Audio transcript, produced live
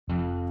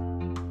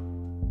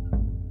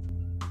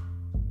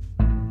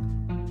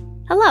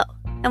Hello,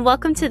 and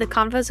welcome to the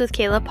Convos with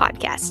Kayla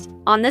podcast.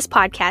 On this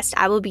podcast,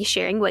 I will be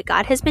sharing what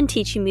God has been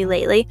teaching me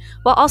lately,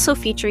 while also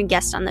featuring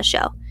guests on the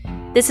show.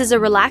 This is a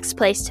relaxed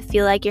place to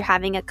feel like you're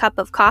having a cup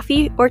of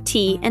coffee or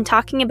tea and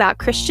talking about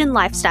Christian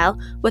lifestyle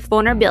with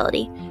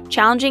vulnerability,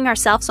 challenging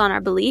ourselves on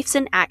our beliefs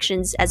and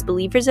actions as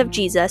believers of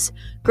Jesus,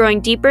 growing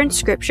deeper in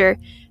Scripture,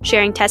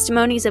 sharing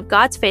testimonies of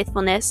God's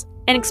faithfulness,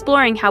 and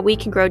exploring how we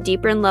can grow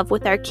deeper in love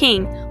with our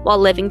King while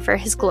living for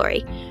His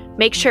glory.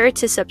 Make sure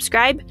to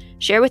subscribe,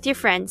 share with your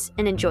friends,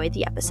 and enjoy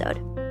the episode.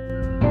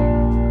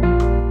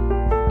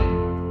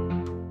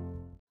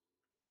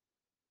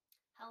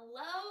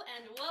 Hello,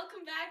 and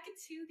welcome back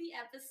to the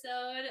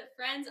episode.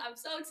 Friends, I'm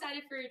so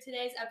excited for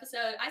today's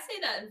episode. I say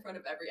that in front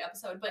of every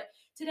episode, but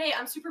today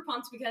I'm super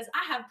pumped because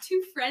I have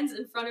two friends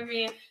in front of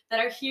me that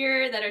are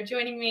here, that are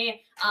joining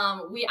me.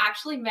 We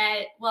actually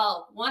met,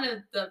 one of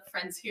the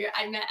friends here,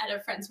 I met at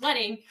a friend's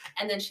wedding,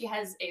 and then she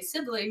has a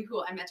sibling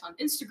who I met on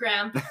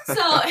Instagram. So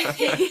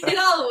it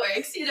all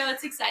works,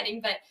 it's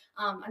exciting. But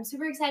I'm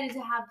super excited to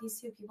have these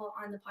two people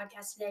on the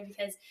podcast today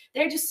because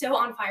they're just so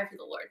on fire for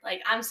the Lord.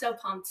 Like, I'm so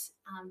pumped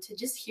to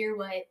just hear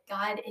what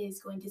God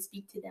is going to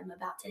speak to them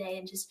about today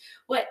and just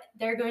what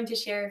they're going to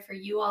share for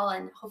you all.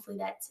 And hopefully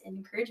that's an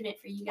encouragement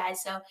for you guys.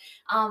 So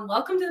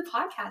welcome to the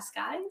podcast,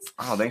 guys.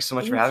 Oh, thanks so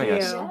much for having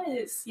us.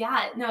 Yes.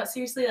 Yeah. No,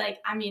 seriously,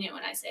 I mean it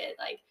when I say it.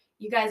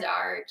 You guys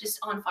are just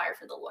on fire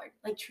for the Lord.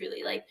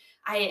 Truly.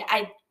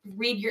 I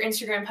read your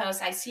Instagram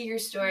posts, I see your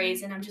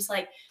stories, and I'm just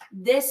like,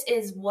 this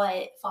is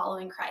what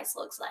following Christ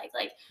looks like.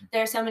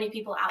 There are so many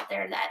people out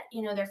there that,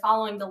 they're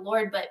following the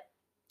Lord, but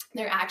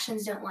their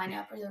actions don't line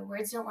up or their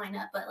words don't line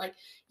up. But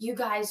you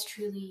guys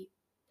truly,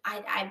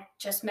 I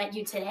just met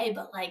you today,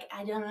 but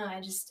I don't know.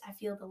 I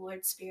feel the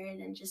Lord's Spirit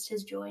and just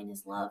His joy and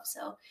His love.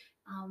 So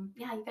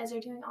you guys are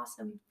doing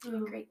awesome,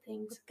 doing great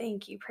things.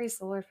 Thank you. Praise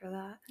the Lord for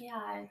that.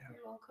 Yeah,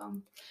 you're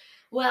welcome.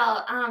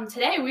 Well,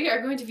 today we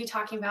are going to be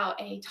talking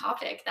about a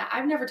topic that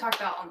I've never talked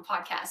about on the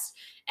podcast.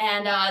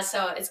 And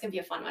so it's going to be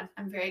a fun one.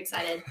 I'm very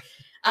excited.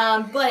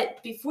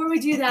 But before we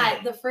do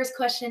that, the first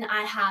question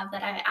I have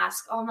that I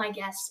ask all my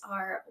guests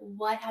are,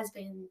 what has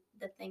been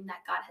the thing that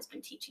God has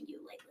been teaching you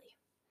lately?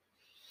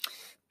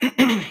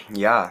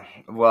 Yeah,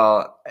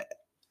 well,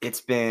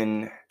 it's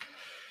been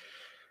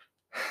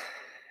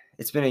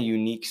a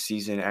unique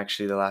season.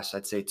 Actually, the last,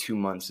 I'd say 2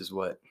 months is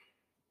what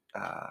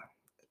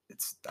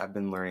I've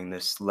been learning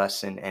this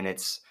lesson, and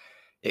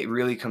it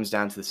really comes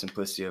down to the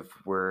simplicity of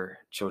we're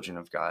children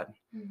of God.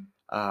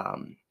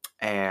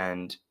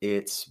 And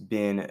it's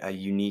been a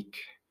unique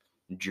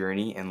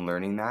journey in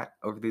learning that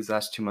over these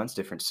last 2 months,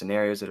 different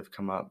scenarios that have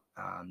come up,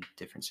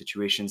 different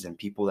situations and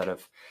people that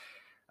have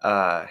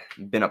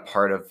been a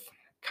part of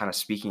kind of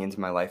speaking into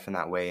my life in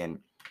that way. And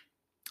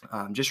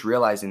just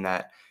realizing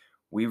that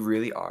we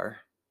really are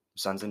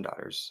sons and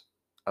daughters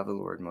of the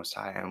Lord Most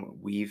High. And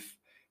we've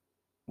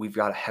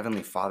got a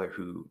heavenly Father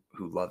who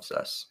loves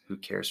us, who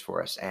cares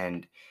for us.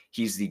 And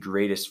He's the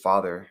greatest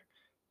father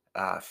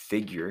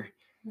figure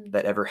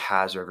that ever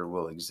has or ever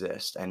will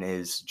exist, and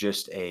is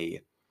just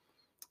a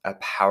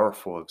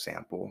powerful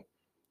example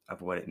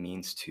of what it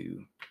means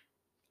to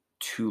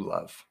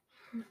love,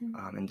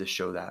 and to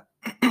show that.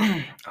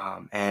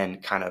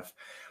 And kind of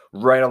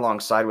right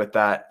alongside with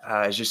that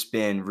has just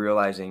been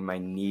realizing my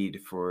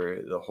need for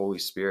the Holy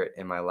Spirit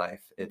in my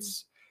life.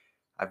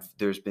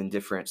 There's been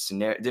different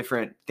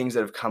things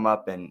that have come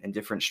up and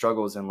different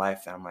struggles in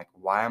life, and I'm like,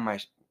 why am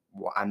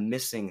I'm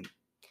missing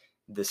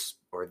this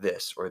or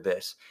this or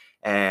this?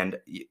 And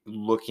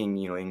looking,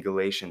 in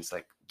Galatians,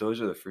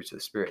 those are the fruits of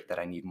the Spirit that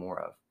I need more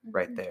of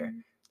right there.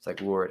 It's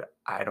like, Lord,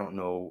 I don't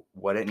know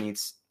what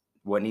needs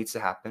to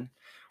happen,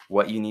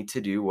 what you need to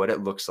do, what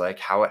it looks like,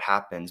 how it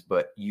happens,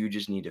 but you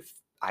just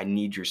I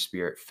need your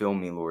Spirit. Fill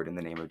me, Lord, in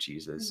the name of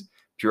Jesus.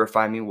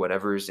 Purify me,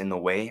 whatever's in the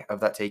way of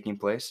that taking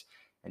place,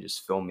 and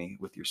just fill me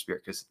with your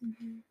Spirit, because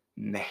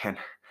man,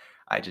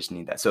 I just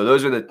need that. So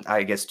those are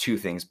I guess, two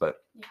things,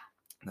 but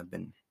have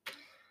been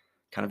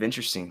kind of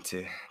interesting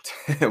to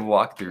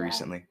walk through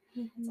recently.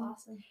 That's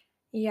awesome.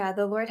 Yeah,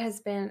 the Lord has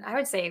been, I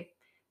would say,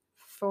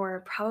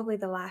 for probably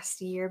the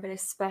last year, but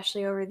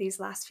especially over these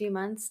last few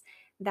months,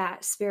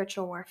 that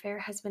spiritual warfare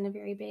has been a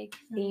very big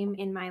theme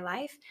in my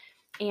life,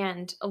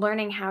 and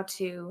learning how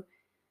to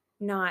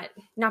not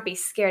be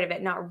scared of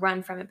it, not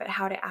run from it, but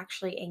how to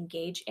actually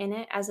engage in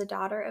it as a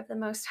daughter of the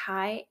Most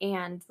High.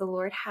 And the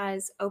Lord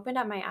has opened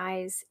up my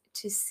eyes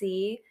to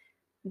see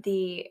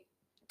the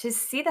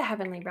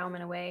heavenly realm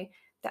in a way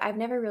that I've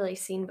never really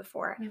seen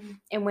before.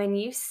 And when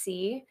you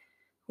see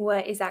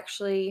what is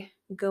actually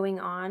going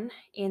on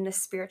in the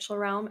spiritual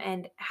realm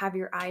and have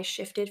your eyes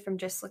shifted from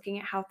just looking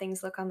at how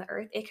things look on the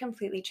earth, it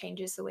completely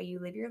changes the way you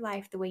live your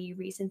life, the way you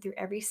reason through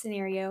every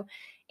scenario.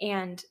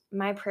 And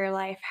my prayer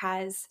life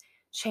has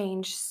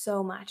changed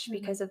so much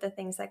because of the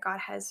things that God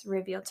has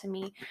revealed to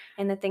me,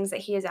 and the things that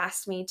He has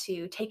asked me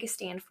to take a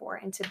stand for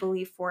and to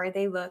believe for.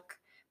 They look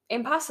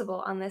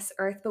impossible on this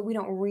earth, but we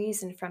don't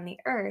reason from the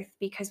earth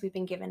because we've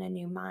been given a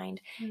new mind.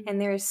 Mm. And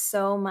there is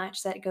so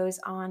much that goes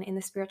on in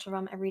the spiritual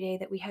realm every day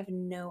that we have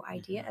no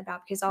idea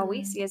about, because all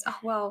we see is, oh,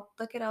 well,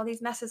 look at all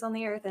these messes on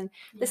the earth, and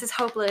this is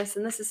hopeless,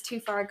 and this is too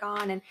far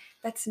gone. And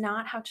that's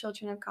not how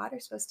children of God are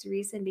supposed to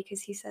reason,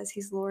 because he says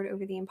he's Lord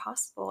over the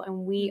impossible,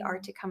 and we are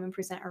to come and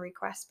present our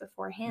requests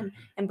before him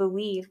and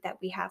believe that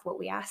we have what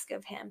we ask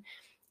of him.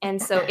 And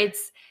so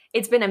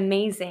it's been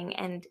amazing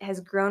and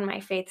has grown my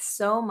faith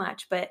so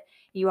much. But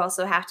you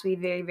also have to be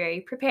very,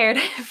 very prepared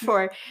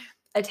for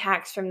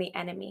attacks from the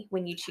enemy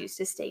when you choose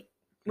to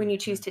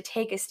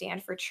take a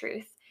stand for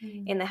truth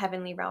in the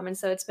heavenly realm. And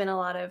so it's been a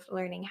lot of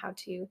learning how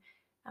to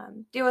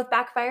deal with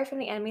backfire from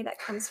the enemy that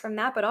comes from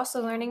that, but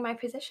also learning my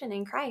position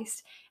in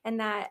Christ, and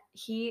that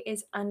he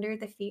is under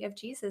the feet of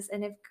Jesus.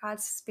 And if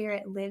God's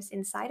Spirit lives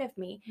inside of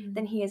me,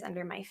 then he is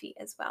under my feet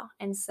as well.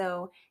 And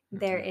so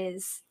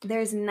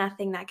there's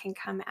nothing that can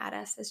come at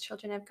us as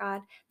children of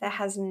God that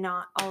has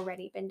not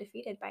already been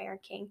defeated by our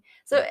King.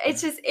 So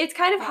it's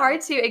kind of hard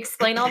to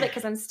explain all of it,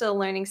 because I'm still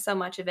learning so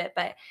much of it,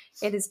 but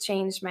it has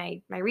changed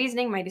my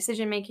reasoning, my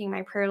decision making,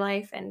 my prayer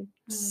life, and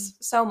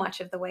so much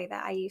of the way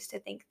that I used to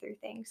think through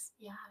things.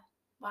 Yeah.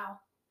 Wow.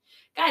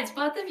 Guys,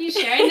 both of you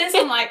sharing this,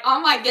 I'm like,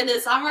 oh my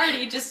goodness, I'm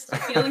already just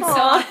feeling so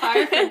on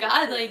fire for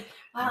God. Like,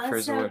 wow,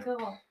 that's so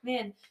cool,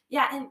 man.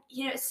 Yeah, and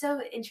it's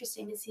so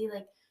interesting to see,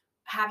 like,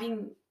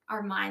 having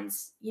our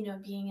minds,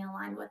 being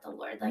aligned with the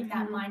Lord, like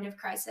that mind of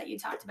Christ that you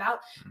talked about,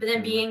 but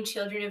then being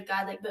children of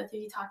God, like both of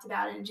you talked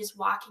about, and just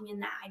walking in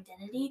that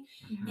identity.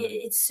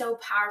 It's so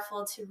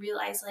powerful to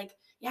realize, like,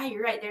 yeah,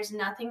 you're right. There's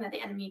nothing that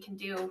the enemy can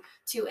do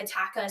to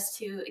attack us,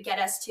 to get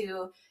us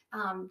to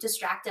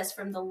distract us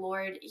from the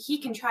Lord. He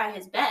can try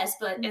his best,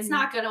 but it's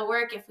not going to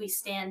work if we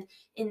stand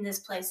in this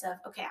place of,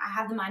 okay, I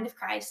have the mind of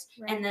Christ,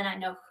 and then I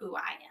know who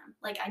I am.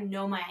 Like, I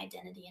know my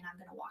identity, and I'm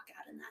going to walk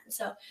out in that. And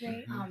so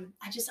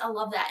I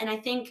love that. And I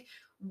think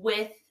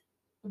with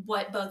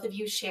what both of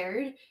you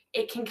shared,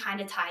 it can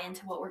kind of tie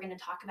into what we're going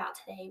to talk about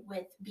today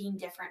with being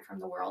different from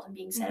the world and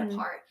being set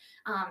apart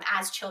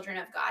as children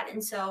of God.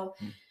 And so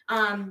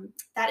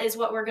that is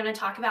what we're going to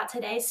talk about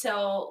today.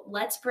 So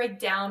let's break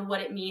down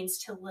what it means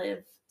to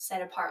live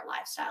set apart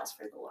lifestyles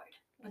for the Lord.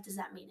 What does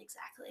that mean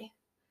exactly?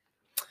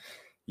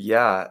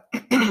 Yeah,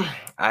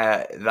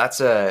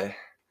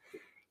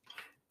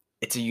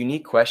 it's a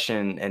unique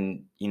question.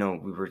 And, we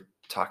were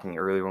talking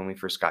earlier when we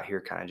first got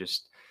here, kind of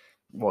just,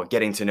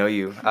 getting to know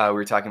you. We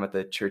were talking about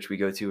the church we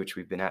go to, which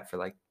we've been at for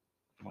like,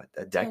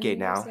 a decade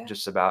now,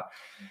 just about.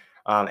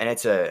 And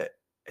it's a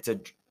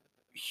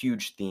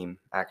huge theme,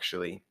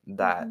 actually,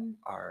 that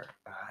our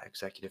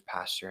executive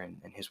pastor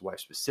and his wife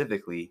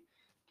specifically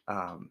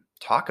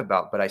talk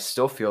about. But I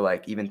still feel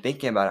like, even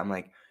thinking about it, I'm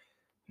like,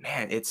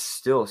 man, there's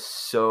still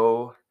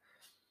so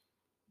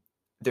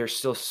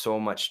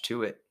much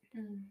to it.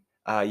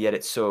 Yet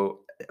it's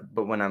so,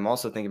 but when I'm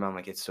also thinking about it, I'm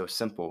like, it's so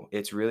simple.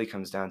 It really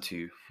comes down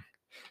to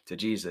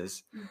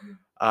Jesus.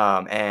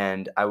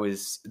 And I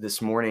was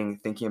this morning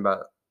thinking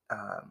about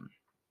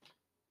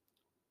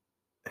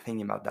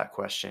that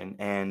question,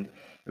 and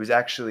it was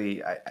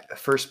actually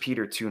 1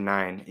 Peter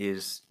 2:9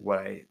 is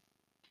what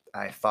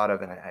I thought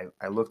of, and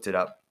I looked it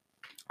up.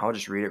 I'll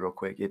just read it real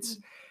quick. It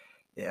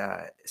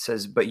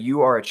says, "But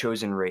you are a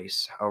chosen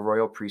race, a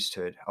royal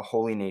priesthood, a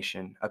holy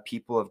nation, a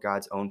people of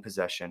God's own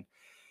possession,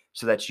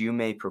 so that you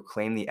may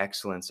proclaim the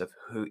excellence of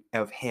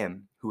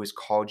him who has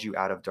called you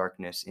out of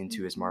darkness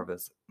into his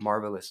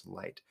marvelous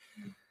light."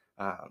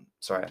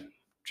 Sorry, I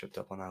tripped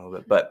up on that a little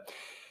bit, but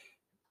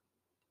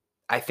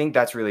I think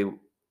that's really,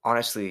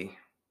 honestly,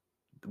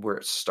 where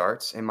it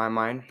starts in my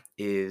mind.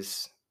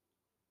 Is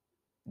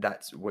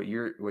that's what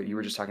you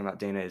were just talking about,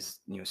 Dana,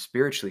 is,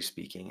 spiritually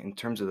speaking, in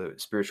terms of the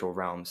spiritual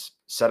realms,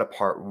 set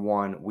apart.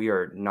 One, we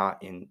are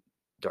not in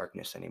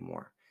darkness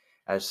anymore.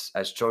 As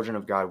children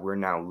of God, we're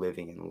now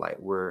living in light.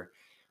 We're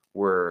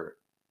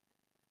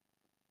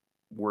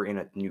in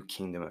a new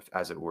kingdom,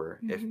 as it were,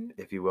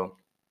 if you will.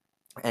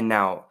 And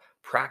now,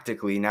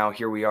 practically,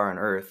 here we are on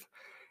earth,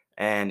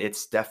 and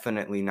it's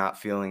definitely not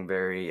feeling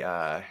very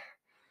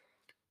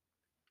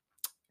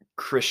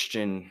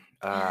Christian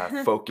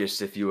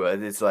focused, if you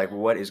will. It's like,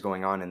 what is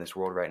going on in this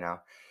world right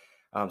now?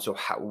 So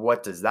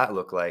what does that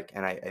look like?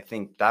 And I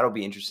think that'll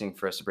be interesting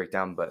for us to break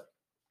down. But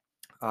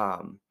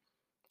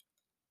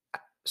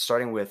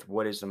starting with,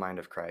 what is the mind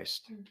of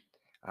Christ?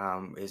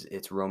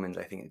 It's Romans,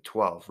 I think,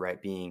 12,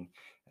 right? Being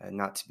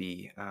not to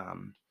be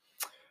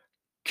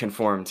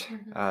conformed,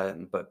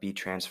 but be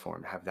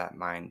transformed, have that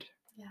mind.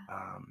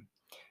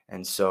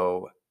 And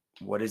so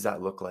what does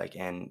that look like?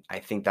 And I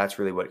think that's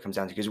really what it comes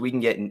down to, because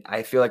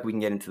I feel like we can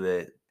get into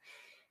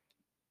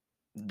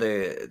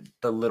the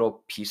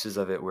little pieces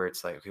of it where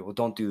it's like, okay, well,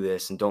 don't do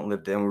this and don't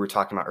live. Then we were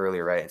talking about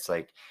earlier, right? It's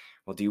like,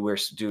 well,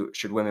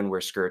 should women wear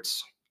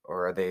skirts,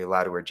 or are they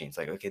allowed to wear jeans?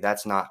 Like, okay,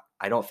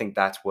 I don't think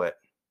that's what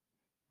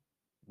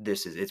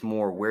this is. It's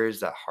more, where is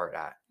that heart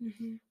at?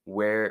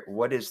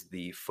 What is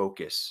the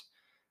focus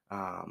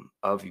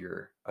of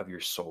your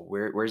soul?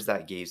 Where's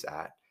that gaze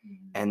at?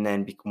 And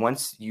then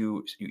once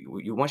you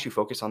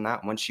focus on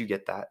that, once you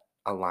get that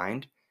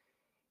aligned,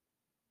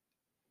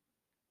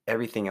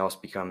 everything else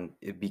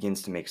it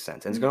begins to make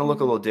sense. And it's going to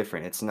look a little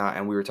different. It's not,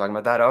 and we were talking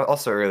about that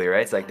also earlier,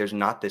 right? It's like there's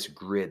not this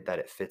grid that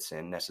it fits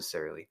in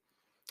necessarily.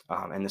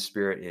 And the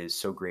Spirit is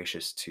so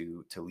gracious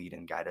to lead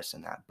and guide us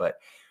in that. But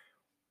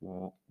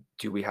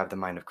do we have the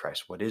mind of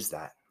Christ? What is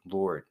that?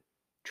 Lord,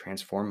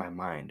 transform my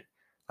mind,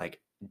 like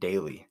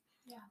daily,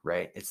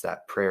 right? It's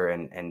that prayer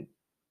and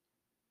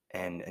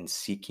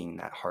seeking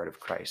that heart of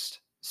Christ.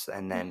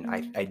 And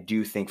then I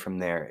do think from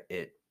there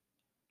it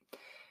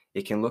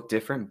can look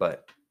different,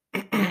 but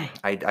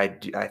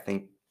I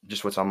think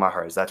just what's on my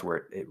heart is that's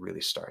where it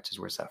really starts, is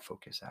where's that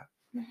focus at.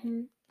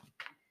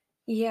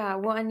 Yeah,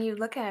 well, and you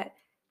look at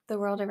the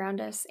world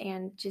around us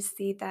and just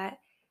see that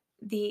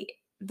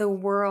the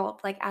world,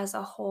 like as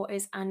a whole,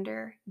 is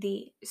under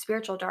the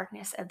spiritual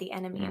darkness of the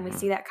enemy, and we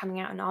see that coming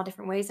out in all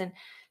different ways. And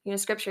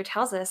Scripture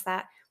tells us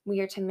that we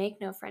are to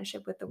make no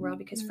friendship with the world,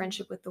 because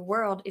friendship with the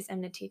world is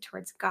enmity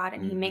towards God.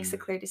 And he makes a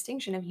clear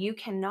distinction of you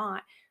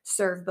cannot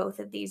serve both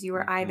of these. You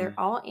are either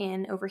all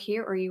in over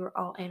here or you are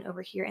all in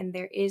over here, and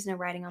there is no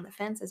riding on the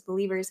fence as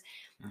believers.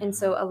 And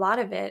so a lot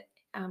of it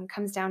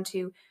comes down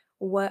to,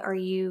 what are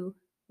you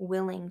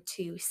willing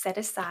to set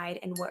aside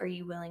and what are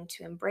you willing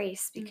to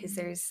embrace? Because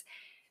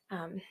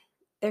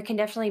there can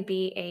definitely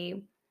be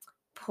a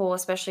pull,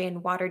 especially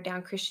in watered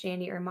down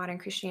Christianity or modern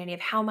Christianity, of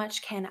how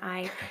much can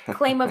I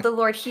claim of the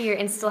Lord here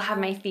and still have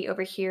my feet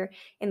over here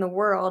in the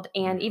world.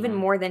 And even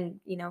more than,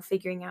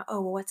 figuring out,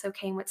 well, what's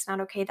okay and what's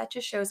not okay. That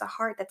just shows a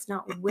heart that's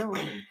not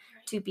willing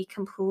to be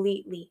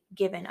completely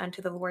given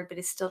unto the Lord, but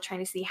is still trying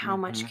to see how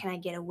much can I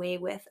get away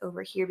with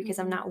over here, because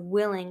I'm not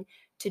willing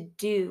to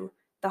do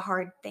the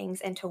hard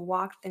things and to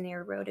walk the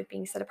narrow road of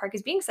being set apart.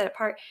 Because being set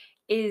apart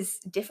is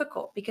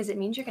difficult, because it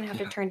means you're going to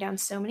have to turn down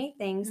so many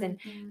things and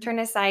turn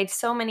aside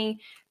so many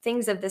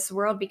things of this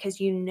world, because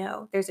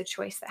there's a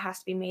choice that has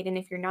to be made. And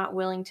if you're not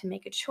willing to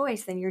make a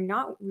choice, then you're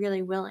not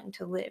really willing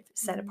to live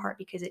set apart,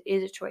 because it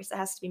is a choice that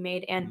has to be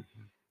made. And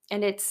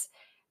it's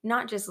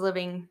not just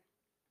living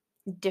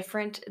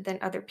different than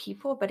other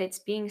people, but it's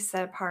being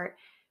set apart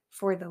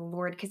for the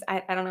Lord. Because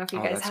I don't know if you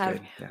guys have,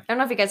 I don't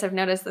know if you guys have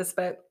noticed this,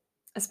 but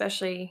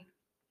especially,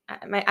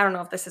 I don't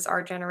know if this is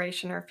our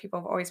generation or if people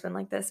have always been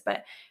like this,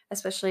 but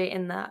especially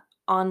in the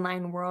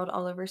online world,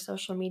 all over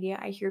social media,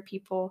 I hear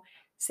people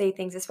say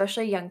things,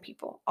 especially young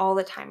people, all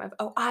the time of,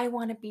 I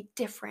want to be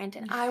different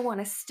and I want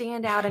to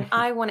stand out and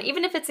I want to,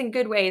 even if it's in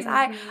good ways,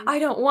 I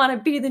don't want to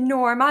be the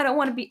norm. I don't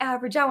want to be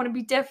average. I want to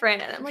be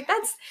different. And I'm like,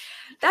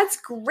 that's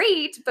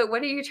great. But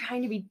what are you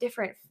trying to be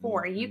different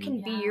for? You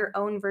can be your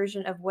own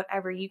version of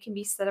whatever. You can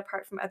be set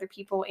apart from other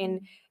people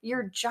in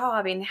your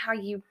job and how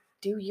you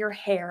do your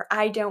hair.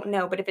 I don't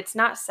know. But if it's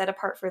not set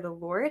apart for the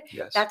Lord,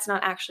 that's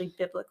not actually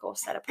biblical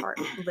set apart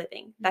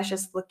living. That's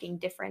just looking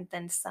different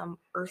than some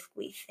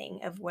earthly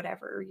thing of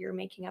whatever you're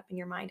making up in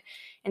your mind.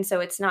 And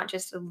so it's not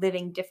just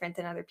living different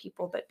than other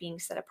people, but being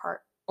set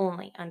apart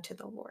only unto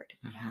the Lord.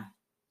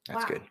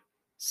 That's good.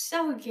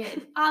 So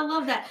good. I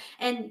love that.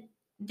 And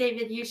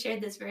David, you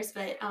shared this verse,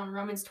 but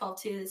Romans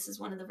 12:2, this is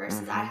one of the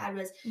verses I had,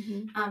 was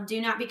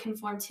do not be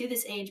conformed to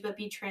this age, but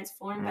be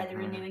transformed by the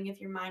renewing of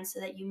your mind,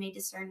 so that you may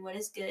discern what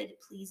is good,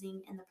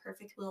 pleasing, and the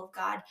perfect will of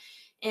God.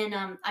 And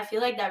I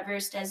feel like that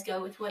verse does go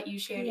with what you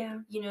shared.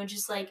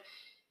 Just like,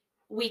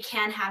 we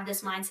can have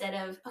this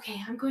mindset of, okay,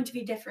 I'm going to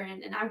be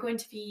different and I'm going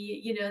to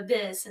be,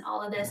 this and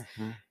all of this.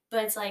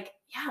 But it's like,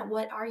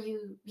 what are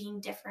you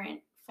being different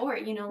for?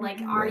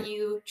 Are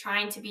you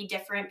trying to be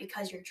different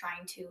because you're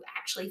trying to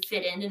actually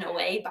fit in a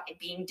way by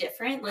being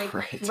different?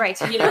 Right.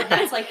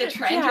 That's like the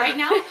trend right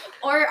now.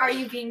 Or are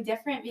you being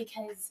different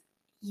because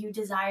you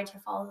desire to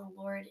follow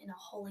the Lord in a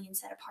holy and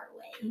set apart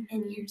way,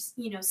 and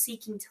you're,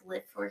 seeking to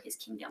live for his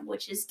kingdom,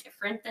 which is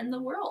different than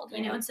the world,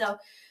 And so,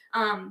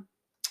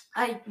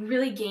 I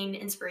really gained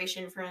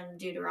inspiration from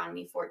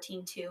Deuteronomy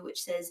 14:2,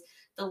 which says,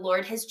 the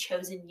Lord has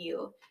chosen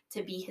you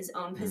to be his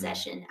own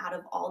possession out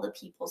of all the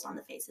peoples on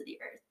the face of the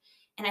earth.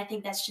 And I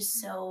think that's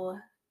just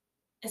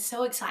it's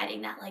so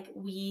exciting that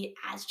we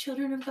as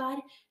children of God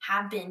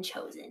have been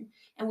chosen,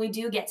 and we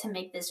do get to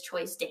make this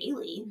choice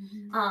daily.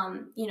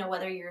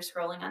 Whether you're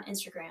scrolling on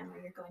Instagram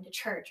or you're going to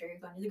church or you're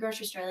going to the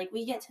grocery store,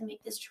 we get to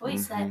make this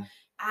choice that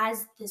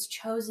as this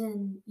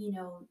chosen,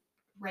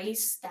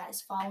 race that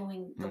is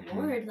following the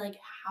Lord,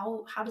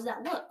 how does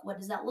that look? What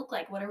does that look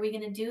like? What are we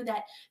going to do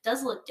that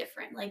does look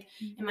different?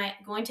 Am I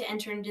going to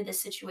enter into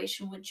this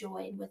situation with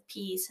joy and with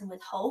peace and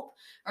with hope,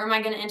 or am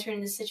I going to enter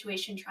into this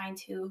situation trying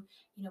to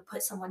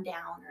put someone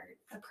down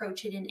or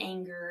approach it in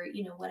anger,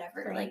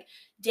 whatever?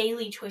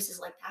 Daily choices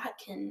like that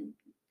can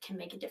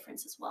make a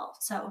difference as well.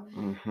 So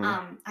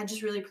I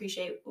just really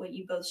appreciate what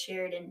you both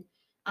shared, and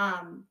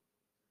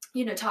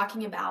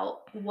talking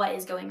about what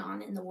is going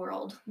on in the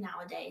world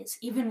nowadays,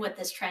 even with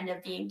this trend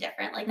of being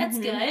different, that's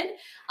good.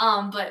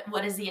 But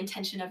what is the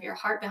intention of your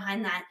heart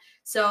behind that?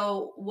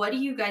 So what do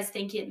you guys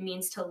think it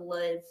means to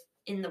live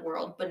in the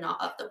world, but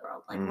not of the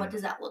world? What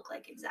does that look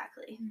like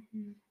exactly?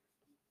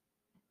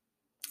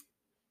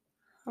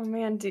 Oh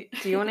man, do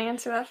you want to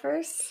answer that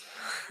first?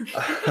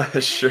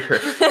 Sure.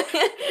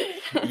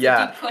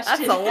 Yeah.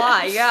 That's a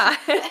lot. Yeah.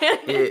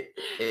 It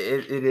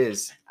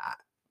is.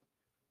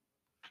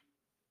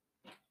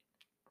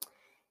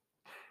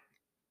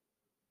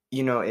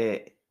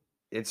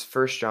 It's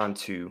First John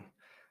 2.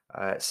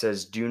 It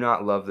says, "Do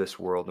not love this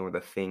world nor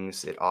the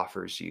things it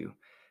offers you.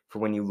 For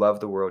when you love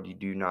the world, you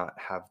do not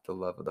have the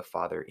love of the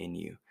Father in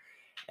you."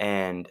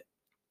 And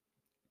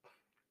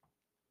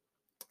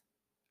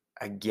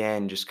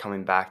again, just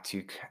coming back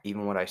to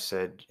even what I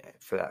said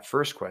for that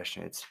first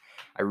question,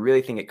 I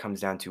really think it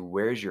comes down to,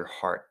 where's your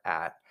heart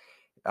at?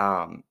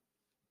 Um,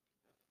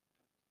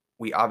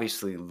 we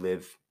obviously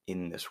live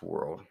in this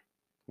world.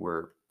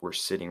 We're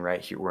sitting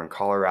right here. We're in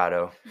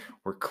Colorado.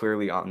 We're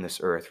clearly on this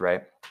earth,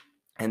 right?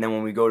 And then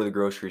when we go to the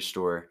grocery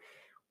store,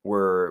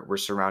 we're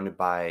surrounded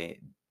by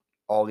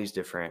all these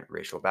different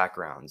racial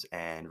backgrounds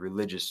and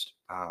religious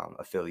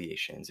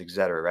affiliations,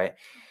 etc. Right?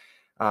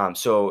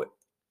 So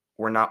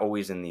we're not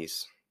always in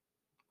these.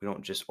 We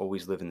don't just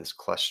always live in this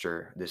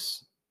cluster,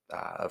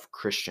 of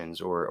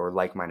Christians or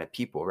like-minded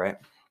people, right?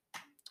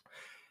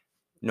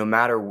 No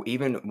matter,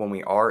 even when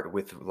we are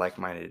with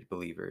like-minded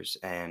believers,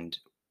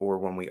 or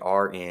when we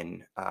are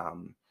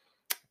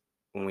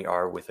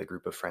with a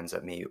group of friends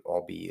that may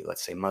all be,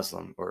 let's say,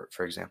 Muslim, or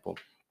for example,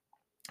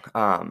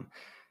 um,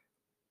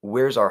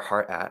 where's our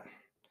heart at?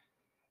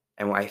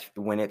 And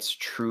when it's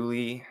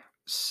truly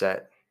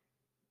set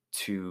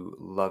to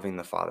loving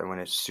the Father, when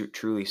it's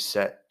truly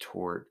set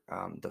toward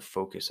the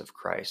focus of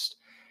Christ,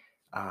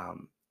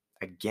 um,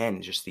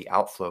 again, just the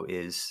outflow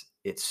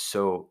it's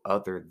so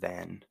other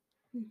than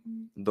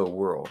the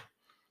world.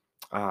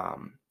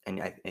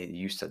 And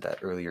you said that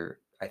earlier,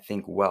 I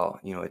think, well,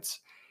 it's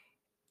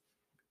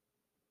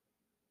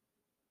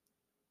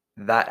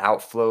that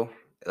outflow.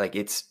 Like,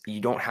 you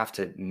don't have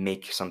to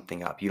make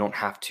something up. You don't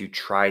have to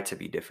try to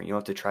be different. You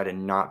don't have to try to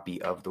not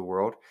be of the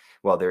world.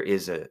 Well, there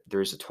is a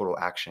total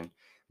action,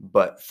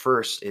 but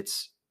first,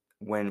 it's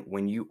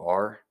when you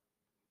are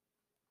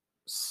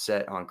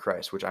set on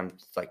Christ, which I'm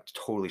like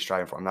totally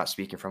striving for. I'm not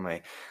speaking from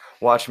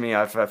watch me,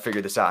 I've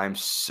figured this out.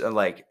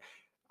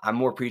 I'm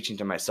more preaching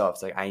to myself.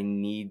 It's like, I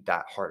need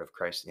that heart of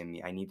Christ in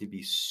me. I need to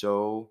be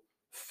so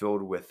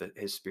filled with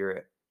His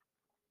Spirit,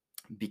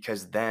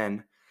 because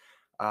then,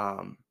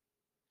 um,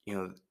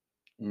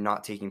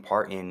 not taking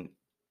part in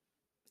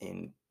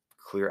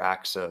clear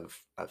acts of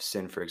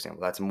sin, for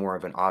example, that's more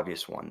of an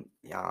obvious one,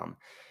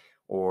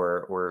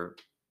 or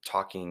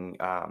talking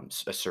a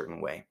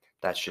certain way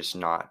that's just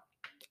not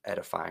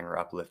edifying or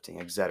uplifting,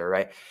 etc.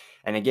 Right?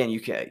 And again, you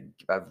can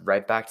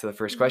right back to the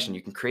first question.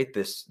 You can create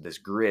this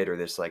grid, or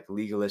this like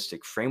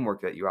legalistic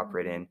framework that you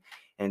operate in,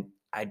 and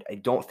I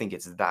don't think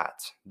it's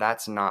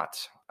that's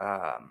not.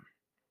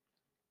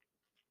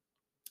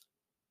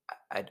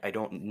 I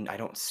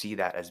don't see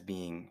that as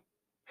being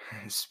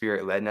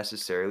Spirit led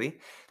necessarily.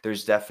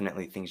 There's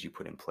definitely things you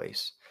put in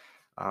place,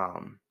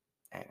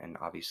 and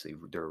obviously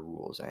there are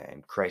rules,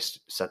 and Christ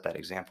set that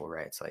example,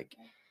 right? It's like,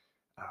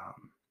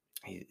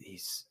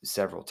 he's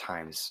several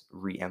times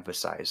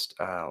re-emphasized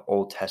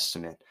Old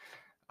Testament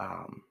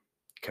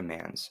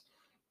commands.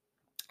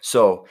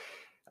 So,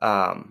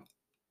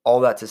 all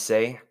that to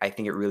say, I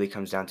think it really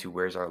comes down to,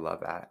 where's our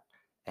love at?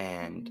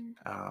 And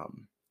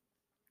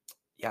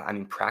yeah, I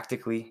mean,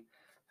 practically,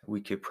 we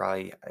could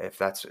probably,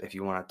 if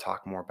you want to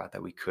talk more about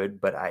that, we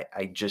could. But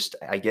I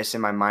guess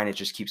in my mind, it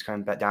just keeps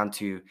coming back down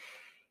to,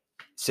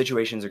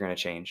 situations are going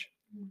to change.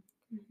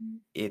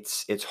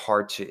 It's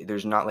hard to,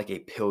 there's not like a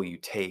pill you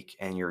take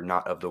and you're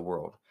not of the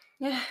world.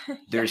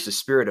 There's the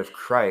Spirit of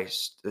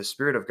Christ, the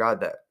Spirit of God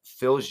that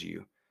fills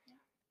you.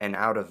 And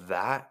out of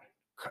that,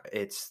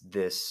 it's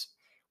this,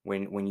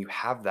 when you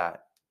have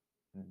that,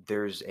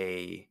 there's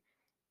a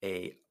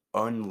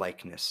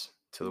unlikeness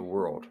to the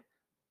world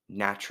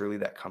naturally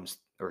that comes,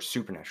 or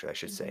supernaturally, I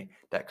should say,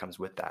 that comes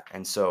with that.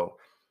 And so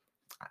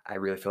I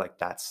really feel like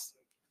that's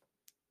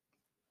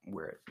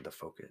where the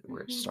focus,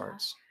 where it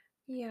starts.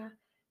 Yeah.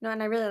 No,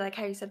 and I really like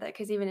how you said that,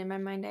 because even in my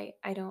mind,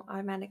 I don't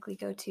automatically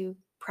go to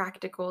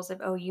practicals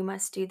of, oh, you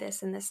must do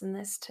this and this and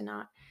this to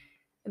not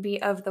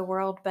be of the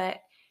world.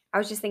 But I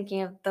was just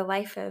thinking of the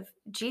life of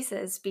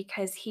Jesus,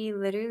 because he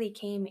literally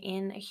came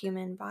in a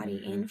human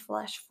body, in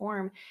flesh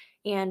form,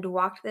 and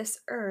walked this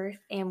earth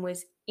and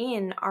was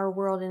in our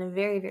world in a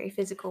very, very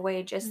physical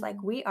way, just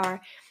like we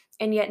are,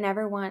 and yet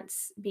never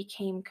once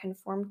became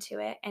conformed to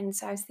it. And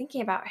so I was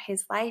thinking about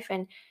his life,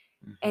 and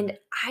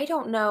I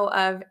don't know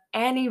of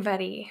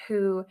anybody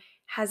who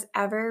has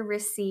ever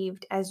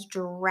received as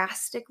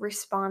drastic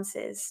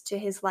responses to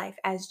his life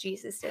as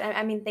Jesus did.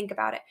 I mean, think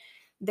about it.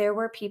 There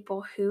were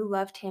people who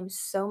loved him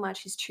so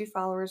much, his true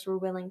followers were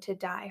willing to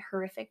die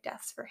horrific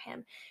deaths for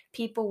him.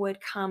 People would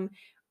come,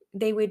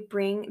 they would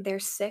bring their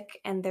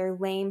sick and their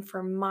lame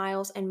for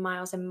miles and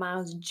miles and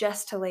miles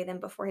just to lay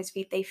them before his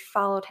feet. They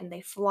followed him,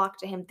 they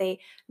flocked to him, they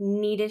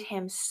needed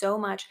him so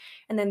much.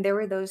 And then there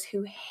were those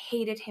who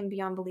hated him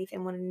beyond belief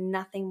and wanted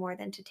nothing more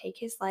than to take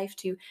his life,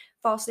 to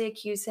falsely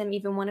accuse him.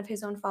 Even one of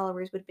his own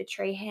followers would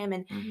betray him.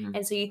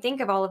 And so you think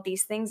of all of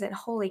these things, and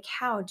holy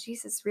cow,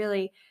 Jesus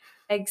really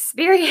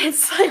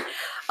experienced like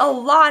a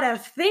lot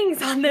of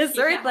things on this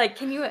earth. Like,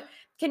 can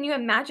you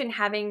imagine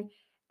having,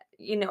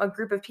 a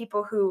group of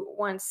people who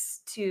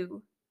wants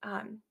to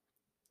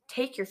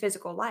take your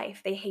physical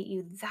life. They hate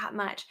you that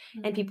much.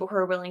 And Mhm. people who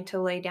are willing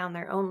to lay down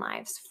their own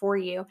lives for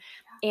you.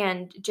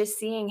 And just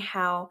seeing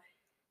how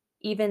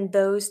even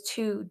those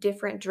two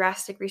different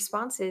drastic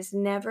responses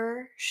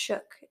never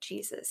shook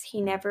Jesus. He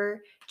Mhm.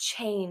 never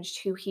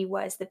changed who he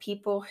was. The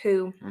people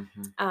who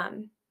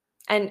Mhm.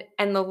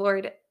 and the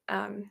Lord,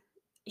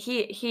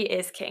 he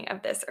is king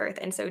of this earth,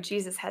 and so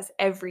Jesus has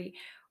every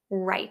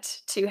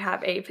right to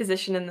have a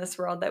position in this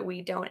world that we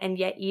don't. And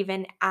yet,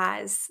 even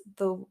as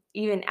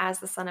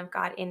the Son of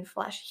God in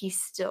flesh, he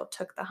still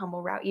took the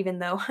humble route, even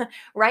though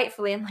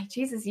rightfully, I'm like,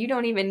 Jesus, you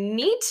don't even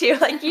need to.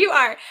 Like, you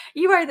are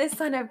the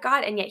Son of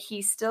God, and yet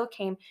he still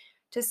came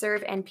to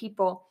serve, and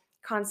people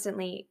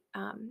constantly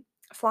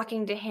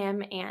flocking to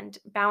him and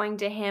bowing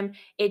to him.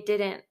 It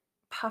didn't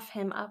puff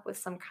him up with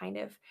some kind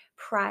of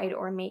pride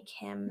or make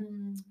him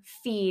Mm.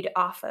 feed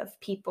off of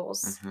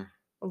people's Mhm.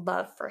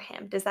 love for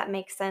him. Does that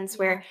make sense?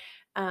 Yeah.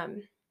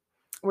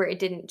 Where it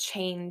didn't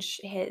change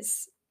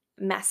his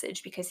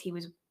message because he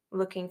was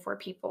looking for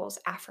people's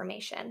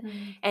affirmation.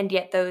 Mm. And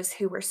yet those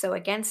who were so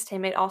against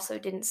him, it also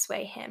didn't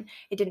sway him.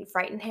 It didn't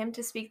frighten him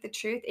to speak the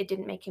truth. It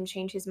didn't make him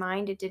change his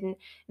mind. It didn't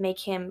make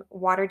him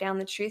water down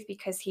the truth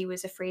because he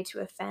was afraid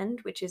to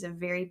offend, which is a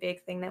very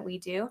big thing that we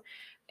do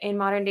in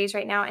modern days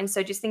right now. And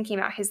so just thinking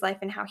about his life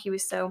and how he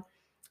was so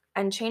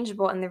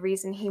unchangeable, and the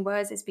reason he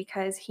was is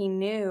because he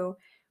knew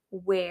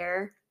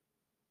where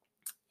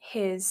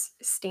his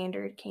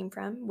standard came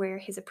from, where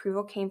his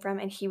approval came from,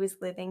 and he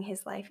was living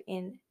his life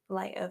in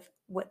light of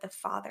what the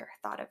Father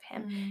thought of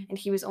him. Mm. And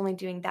he was only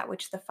doing that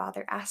which the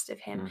Father asked of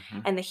him.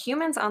 Mhm. And the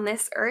humans on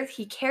this earth,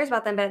 he cares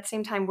about them, but at the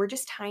same time, we're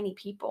just tiny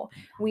people.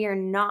 We are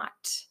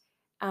not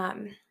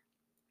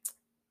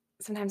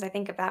sometimes I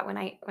think of that when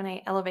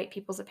I elevate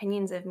people's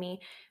opinions of me.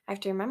 I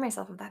have to remind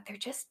myself of that. They're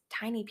just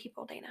tiny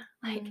people, Dana.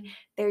 Like, Mm.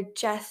 they're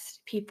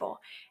just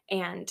people,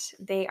 and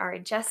they are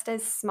just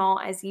as small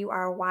as you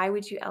are. Why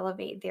would you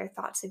elevate their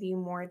thoughts of you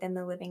more than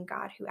the living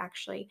God who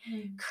actually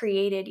Mm.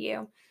 created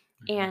you?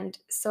 Mhm. And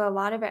so a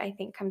lot of it, I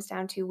think, comes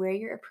down to where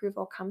your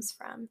approval comes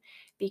from.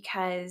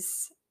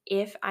 Because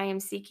if I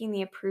am seeking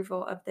the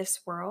approval of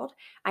this world,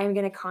 I am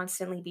going to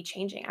constantly be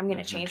changing. I'm going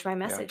to Mhm. change my Yeah.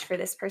 message for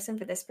this person,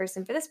 for this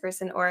person, for this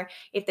person. Or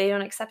if they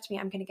don't accept me,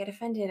 I'm going to get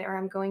offended, or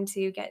I'm going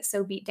to get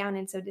so beat down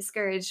and so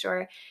discouraged.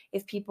 Or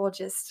if people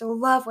just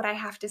love what I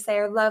have to say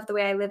or love the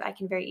way I live, I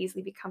can very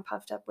easily become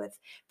puffed up with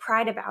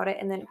pride about it.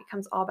 And then it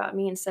becomes all about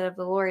me instead of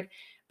the Lord.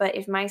 But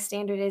if my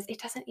standard is, it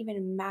doesn't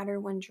even matter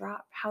one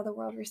drop how the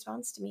world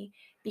responds to me,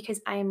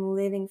 because I am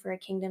living for a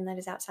kingdom that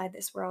is outside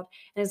this world.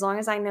 And as long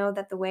as I know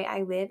that the way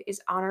I live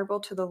is honorable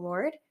to the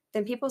Lord,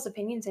 then people's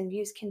opinions and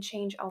views can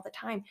change all the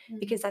time,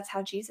 because that's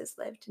how Jesus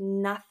lived.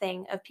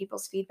 Nothing of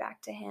people's feedback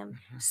to him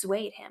Mhm.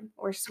 swayed him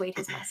or swayed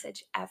his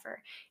message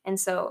ever. And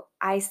so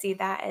I see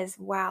that as,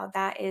 wow,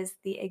 that is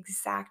the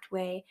exact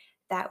way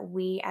that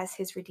we as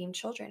his redeemed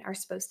children are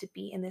supposed to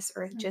be in this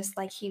earth, just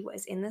like he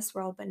was in this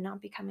world, but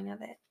not becoming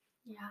of it.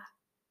 Yeah.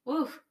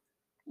 Woof.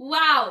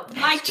 Wow. Mic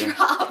That's good.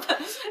 drop.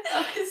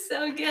 That was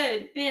so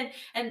good, man.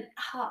 And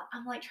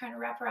I'm like trying to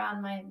wrap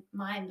around my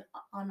mind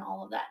on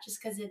all of that,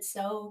 just because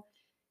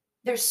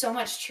there's so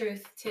much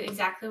truth to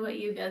exactly what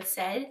you both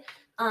said.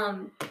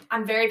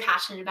 I'm very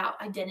passionate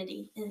about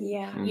identity and,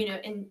 Yeah.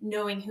 and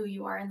knowing who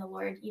you are in the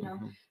Lord,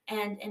 Mhm.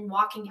 and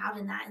walking out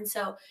in that. And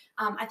so,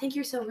 I think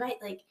you're so right.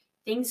 Like,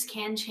 things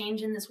can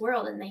change in this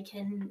world,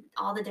 and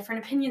all the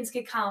different opinions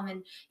could come,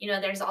 and,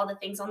 there's all the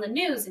things on the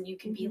news, and you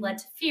can be led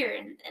to fear,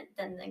 and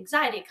then the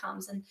anxiety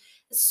comes, and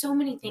so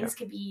many things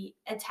could be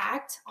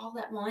attacked all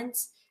at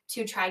once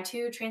to try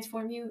to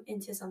transform you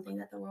into something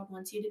that the world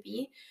wants you to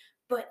be.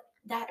 But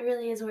that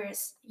really is where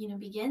it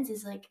begins,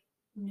 is like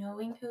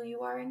knowing who you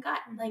are in God.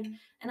 Like,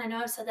 and I know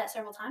I've said that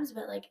several times,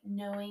 but like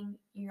knowing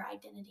your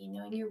identity,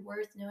 knowing your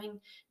worth,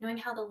 knowing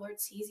how the Lord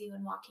sees you,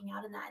 and walking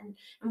out in that,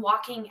 and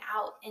walking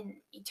out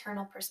in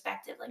eternal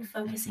perspective, like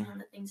focusing on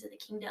the things of the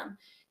kingdom.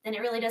 Then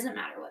it really doesn't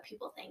matter what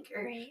people think,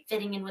 or Right.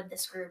 fitting in with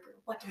this group, or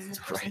what does this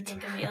person Right.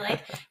 think of me.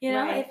 Like,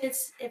 Right.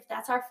 if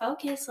that's our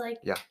focus, like,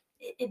 Yeah.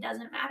 it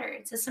doesn't matter.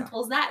 It's as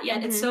simple as that.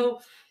 Yet it's Mhm.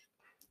 so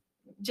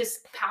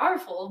just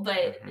powerful,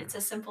 but Mhm. it's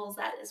as simple as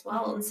that as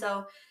well. And Mhm.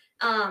 so,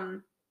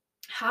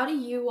 how do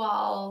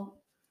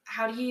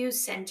you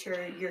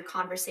center your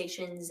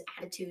conversations,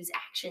 attitudes,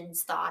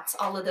 actions, thoughts,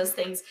 all of those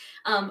things,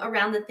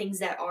 around the things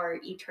that are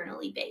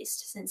eternally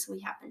based, since we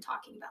have been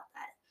talking about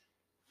that?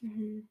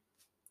 Mhm.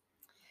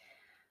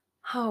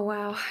 Oh,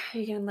 wow. Are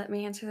you going to let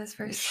me answer this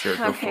first? Sure,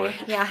 go for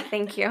Okay. it. Yeah,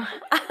 thank you.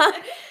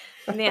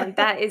 Man,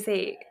 that's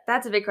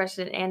a big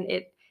question, and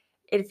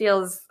it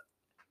feels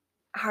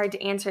hard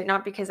to answer it,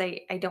 not because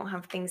I don't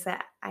have things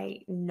that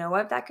I know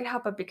of that could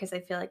help, but because I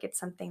feel like it's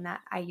something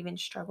that I even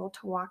struggle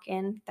to walk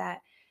in,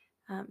 that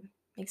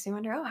makes me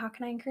wonder, oh, how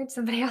can I encourage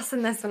somebody else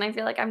in this when I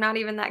feel like I'm not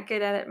even that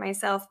good at it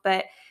myself?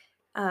 But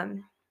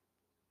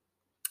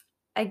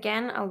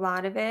again, a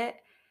lot of it,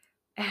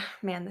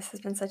 man, this has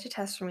been such a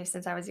test for me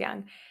since I was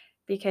young,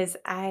 because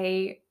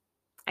I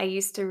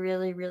used to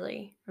really,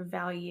 really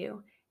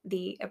value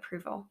the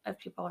approval of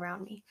people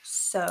around me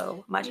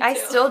so much. Me I too.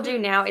 still do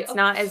now. Me It's too.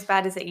 not as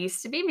bad as it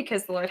used to be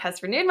because the Lord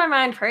has renewed my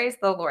mind. Praise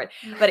the Lord.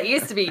 But it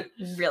used to be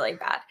really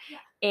bad. Yeah.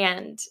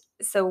 And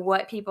so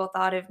what people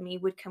thought of me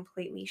would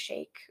completely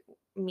shake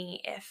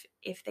me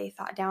if they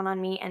thought down on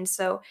me. And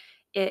so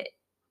it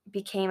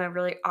became a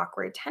really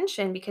awkward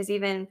tension because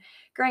even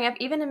growing up,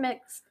 even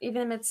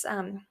amidst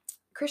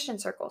Christian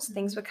circles,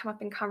 things would come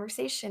up in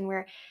conversation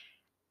where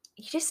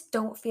you just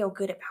don't feel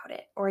good about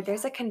it, or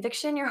there's a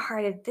conviction in your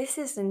heart of this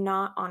is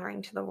not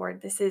honoring to the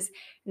Lord. This is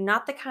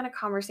not the kind of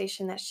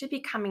conversation that should be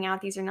coming out.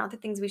 These are not the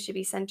things we should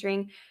be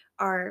centering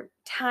our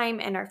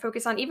time and our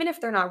focus on, even if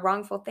they're not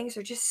wrongful things.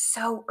 They're just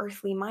so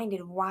earthly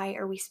minded. Why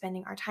are we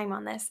spending our time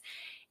on this?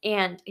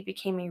 And it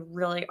became a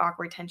really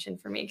awkward tension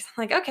for me because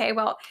I'm like, okay,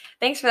 well,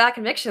 thanks for that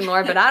conviction,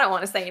 Lord, but I don't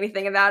want to say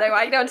anything about it.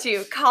 Why don't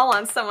you call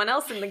on someone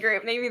else in the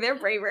group? Maybe they're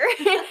braver.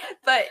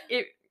 But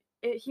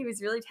he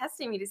was really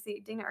testing me to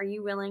see, Dana, are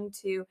you willing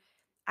to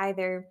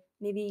either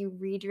maybe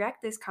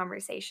redirect this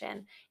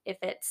conversation if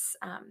it's,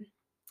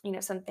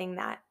 something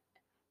that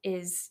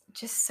is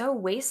just so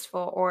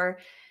wasteful, or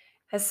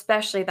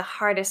especially the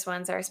hardest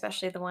ones are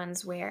especially the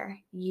ones where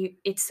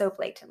it's so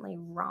blatantly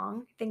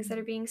wrong, things that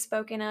are being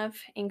spoken of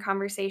in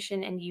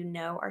conversation and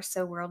are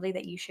so worldly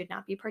that you should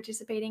not be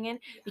participating in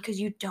because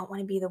you don't want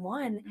to be the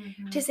one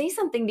to say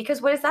something,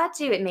 because what does that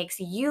do? It makes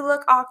you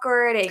look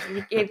awkward.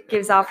 It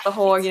gives off the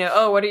whole,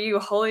 oh, what are you,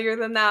 holier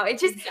than thou? It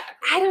just,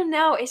 Exactly. I don't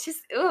know. It's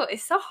just,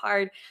 it's so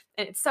hard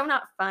and it's so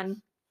not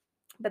fun.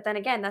 But then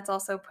again, that's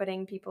also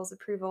putting people's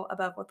approval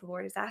above what the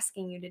Lord is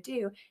asking you to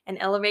do and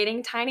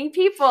elevating tiny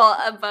people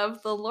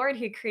above the Lord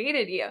who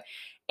created you.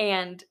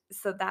 And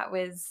so that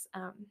was,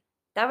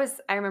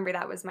 I remember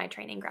that was my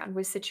training ground,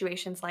 was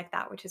situations like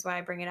that, which is why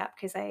I bring it up,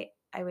 because I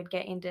would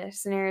get into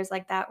scenarios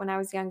like that when I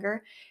was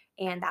younger.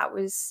 And that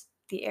was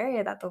the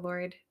area that the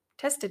Lord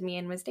tested me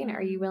in, was, Dana,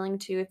 are you willing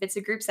to, if it's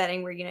a group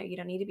setting where, you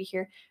don't need to be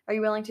here, are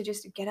you willing to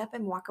just get up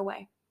and walk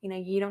away?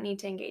 You don't need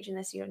to engage in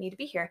this. You don't need to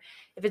be here.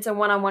 If it's a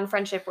one-on-one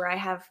friendship where I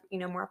have,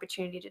 more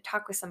opportunity to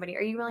talk with somebody,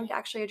 are you willing to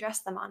actually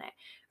address them on it?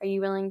 Are you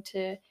willing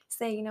to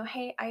say,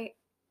 hey, I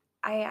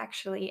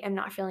actually am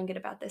not feeling good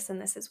about this, and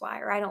this is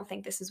why, or I don't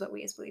think this is what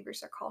we as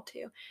believers are called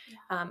to.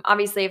 Yeah.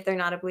 Obviously, if they're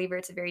not a believer,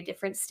 it's a very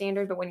different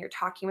standard. But when you're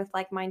talking with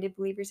like-minded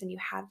believers and you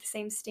have the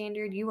same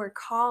standard, you are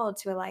called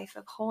to a life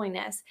of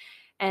holiness.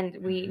 And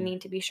we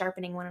need to be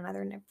sharpening one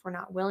another. And if we're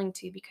not willing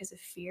to because of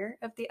fear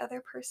of the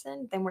other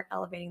person, then we're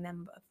elevating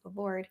them above the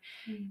Lord.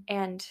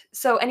 And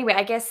so anyway,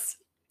 I guess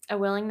a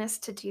willingness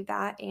to do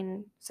that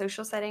in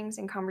social settings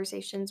and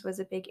conversations was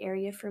a big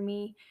area for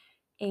me.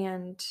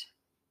 And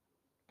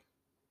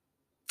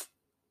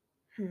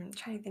I'm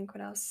trying to think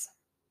what else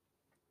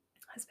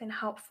has been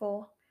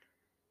helpful.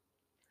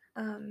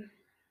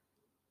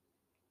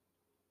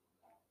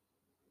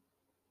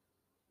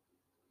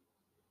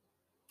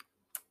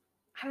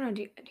 I don't know.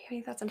 Do you have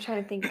any thoughts? I'm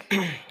trying to think.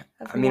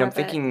 I'm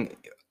thinking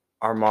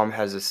our mom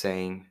has a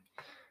saying,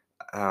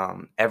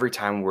 every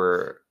time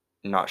we're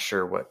not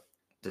sure what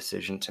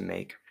decision to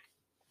make,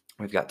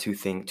 we've got two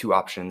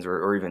options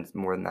or even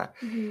more than that.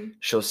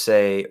 She'll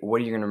say,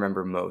 what are you going to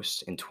remember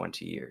most in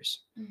 20 years?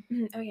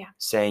 Oh, yeah.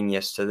 Saying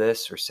yes to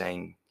this or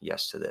saying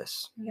yes to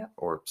this,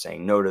 or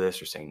saying no to this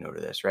or saying no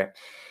to this, right?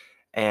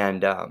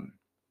 And, I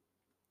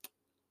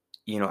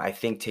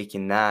think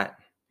taking that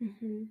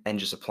and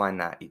just applying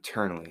that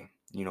eternally,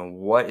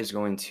 what is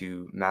going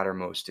to matter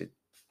most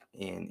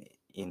in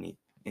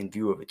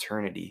view of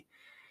eternity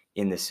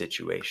in this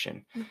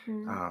situation?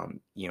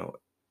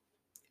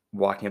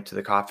 Walking up to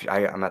the coffee,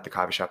 I'm at the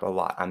coffee shop a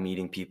lot. I'm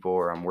meeting people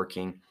or I'm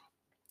working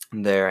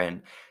there,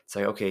 and it's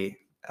like, okay,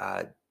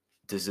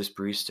 does this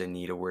barista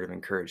need a word of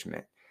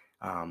encouragement?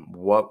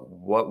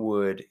 What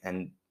would,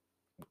 and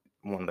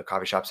one of the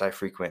coffee shops I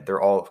frequent,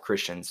 they're all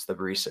Christians, the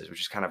baristas, which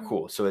is kind of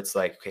cool. So it's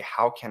like, okay,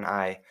 how can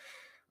I,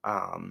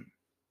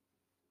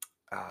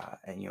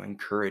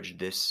 encourage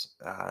this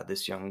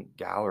young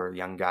gal or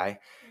young guy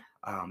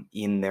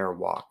in their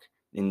walk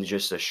in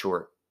just a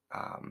short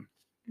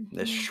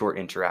this short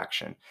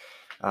interaction,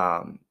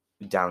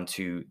 down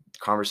to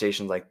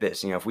conversations like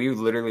this. If we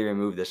literally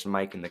remove this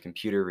mic and the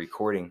computer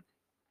recording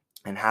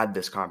and had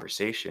this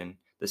conversation,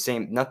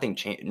 nothing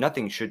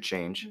should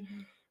change,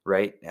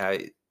 right?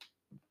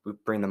 We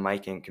bring the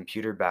mic and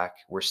computer back,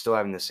 we're still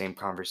having the same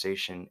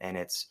conversation, and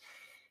it's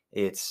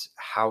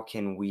how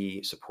can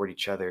we support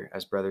each other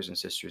as brothers and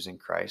sisters in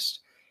Christ?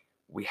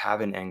 We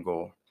have an end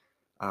goal,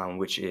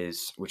 which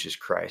is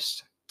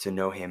Christ, to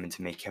know him and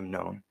to make him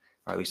known,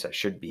 or at least that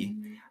should be,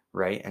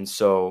 right? And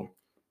so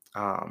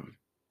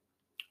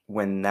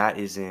when that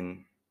is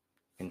in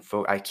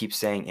I keep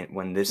saying it,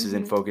 when this is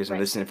in focus, when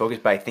this is in focus,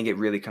 but I think it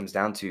really comes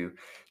down to,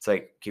 it's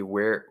like,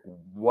 okay,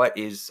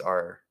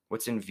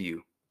 what's in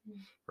view,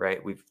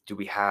 right? Do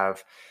we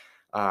have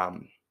a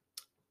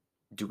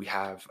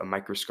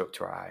microscope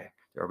to our eye?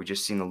 Or are we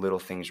just seeing the little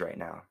things right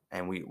now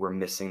and we're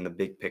missing the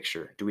big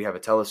picture? Do we have a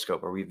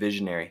telescope? Are we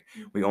visionary?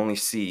 We only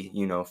see,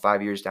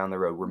 5 years down the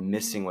road. We're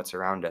missing what's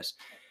around us.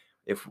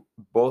 If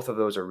both of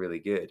those are really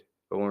good,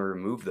 but when we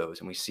remove those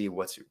and we see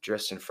what's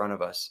just in front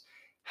of us,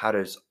 how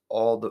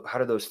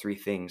do those three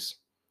things,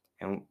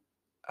 and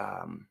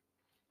um,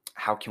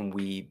 how can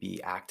we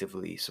be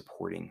actively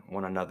supporting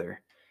one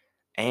another?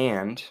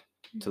 And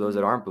to those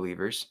that Mhm. aren't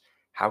believers,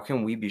 how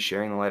can we be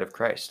sharing the light of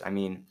Christ? I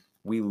mean,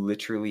 we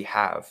literally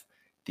have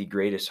the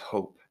greatest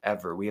hope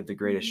ever. We have the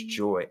greatest Mhm.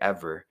 joy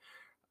ever.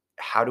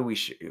 How do we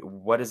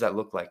what does that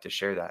look like to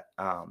share that?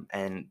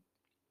 And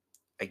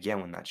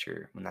again, when that's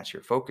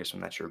your focus,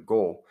 when that's your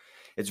goal,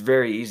 it's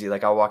very easy.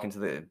 Like I'll walk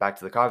into back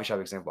to the coffee shop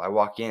example. I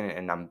walk in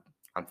and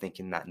I'm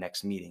thinking that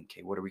next meeting,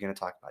 okay, what are we going to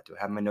talk about? Do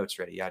I have my notes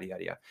ready? Yada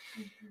yada yada.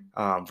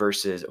 Mhm.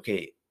 Versus,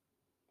 okay,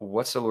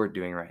 what's the Lord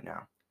doing right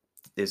now?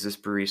 Is this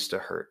barista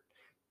hurt?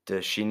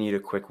 Does she need a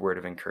quick word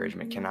of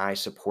encouragement? Can Mhm. I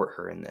support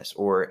her in this?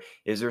 Or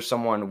is there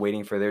someone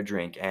waiting for their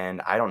drink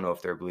and I don't know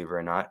if they're a believer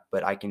or not,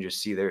 but I can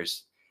just see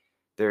there's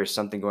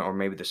something going, or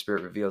maybe the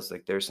Spirit reveals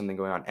like there's something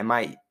going on. Am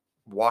I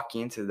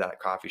walking into that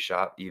coffee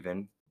shop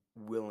even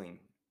willing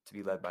to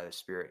be led by the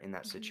Spirit in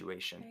that Mhm.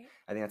 situation? Right.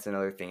 I think that's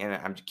another thing. And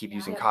I'm keep Yeah.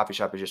 using Yep. coffee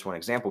shop as just one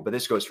example, but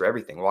this goes for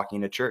everything: walking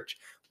into church,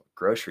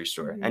 grocery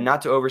store, and Mhm.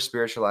 not to over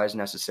spiritualize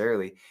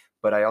necessarily,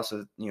 but I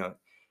also,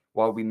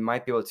 while we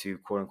might be able to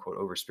quote unquote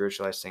over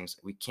spiritualize things,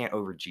 we can't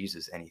over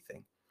Jesus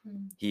anything.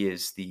 Mm. He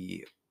is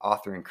the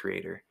author and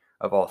creator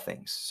of all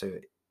things. So,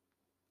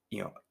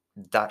 you know,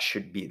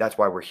 that's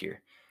why we're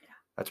here. Yeah.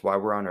 That's why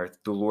we're on earth.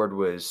 The Lord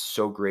was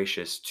so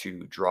gracious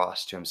to draw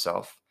us to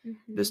himself.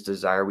 This Mhm.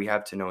 desire we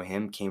have to know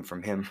him came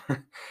from him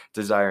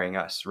desiring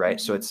us, right?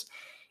 So Mhm.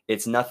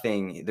 it's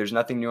nothing, there's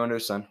nothing new under the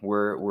sun.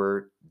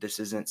 This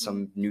isn't Mhm.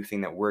 some new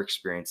thing that we're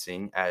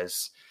experiencing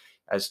as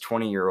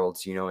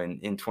 20-year-olds,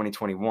 in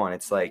 2021.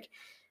 It's like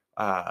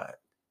uh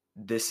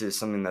this is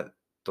something that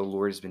the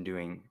Lord has been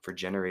doing for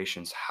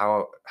generations.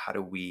 How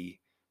do we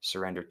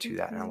surrender to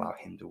that and Mhm. allow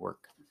him to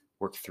work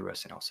through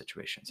us in all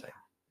situations?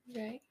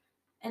 Right.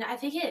 And I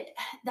think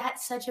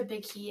that's such a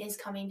big key is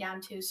coming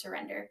down to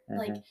surrender.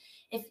 Like Mhm.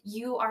 if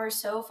you are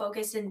so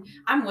focused, and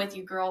I'm with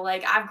you, girl.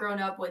 Like I've grown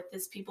up with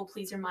this people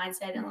pleaser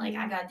mindset and like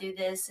I Mhm. gotta do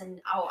this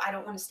and oh I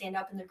don't want to stand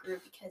up in the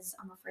group because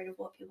I'm afraid of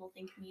what people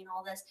think of me and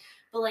all this.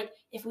 But like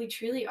if we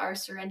truly are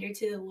surrendered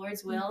to the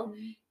Lord's will,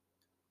 Mhm.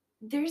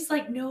 there's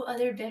like no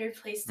other better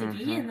place to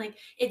be. Mhm. And like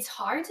it's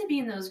hard to be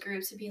in those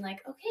groups and being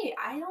like, okay,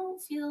 I don't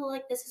feel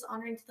like this is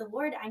honoring to the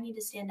Lord. I need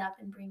to stand up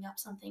and bring up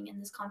something in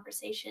this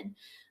conversation.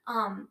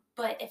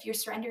 But if you're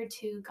surrendered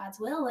to God's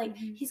will, like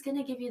Mhm. he's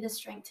gonna give you the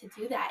strength to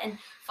do that. And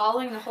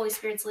following the Holy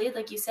Spirit's lead,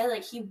 like you said,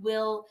 like he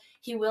will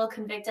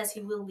convict us,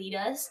 he will lead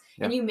us.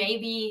 Yeah. And you may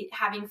be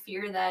having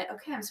fear that,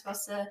 okay, I'm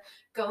supposed to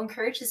go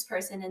encourage this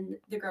person in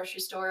the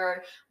grocery store,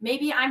 or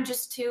maybe I'm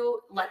just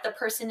to let the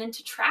person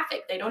into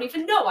traffic. They don't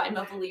even know I'm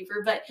a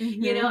believer, but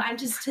Mhm. I'm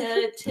just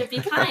to be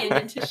kind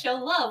and to show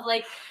love.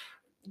 Like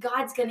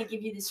God's going to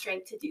give you the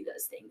strength to do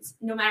those things.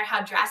 No matter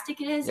how drastic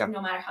it is, Yeah.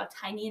 no matter how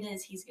tiny it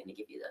is, he's going to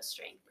give you those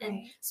strength. And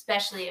Right.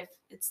 especially if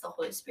it's the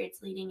Holy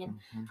Spirit's leading. And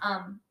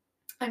Mhm.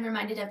 I'm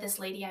reminded of this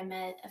lady I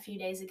met a few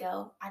days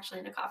ago, actually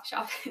in a coffee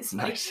shop. It's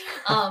funny. Nice.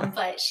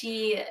 But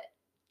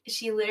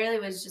she literally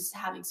was just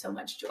having so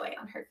much joy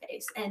on her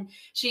face, and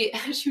she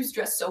she was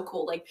dressed so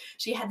cool. Like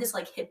she had this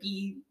like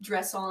hippie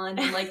dress on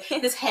and like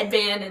this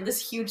headband and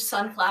this huge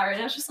sunflower, and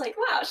I was just like,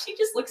 wow, she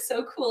just looks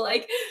so cool.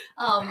 Like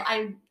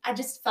I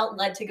just felt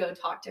led to go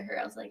talk to her.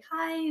 I was like,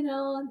 hi,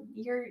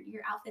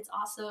 your outfit's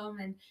awesome,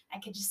 and I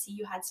could just see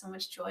you had so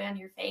much joy on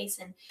your face.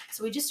 And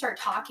so we just start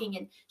talking,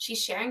 and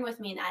she's sharing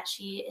with me that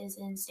she is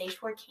in stage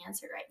 4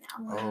 cancer right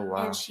now. Oh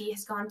wow. And she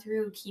has gone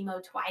through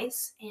chemo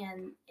twice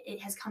and it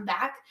has come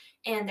back,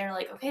 and they're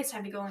like, okay, it's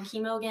time to go on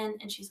chemo again.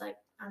 And she's like,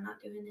 I'm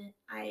not doing it.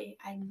 I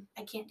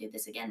can't do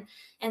this again.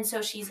 And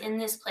so she's in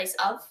this place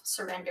of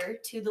surrender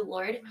to the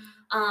Lord.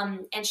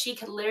 And she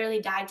could literally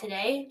die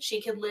today.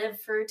 She could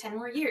live for 10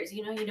 more years.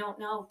 You don't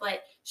know,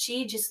 but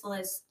she just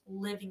was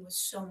living with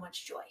so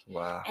much joy.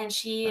 Wow. And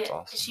she That's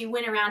awesome. she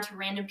went around to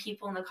random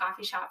people in the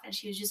coffee shop and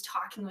she was just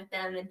talking with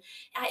them. And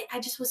I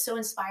just was so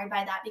inspired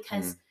by that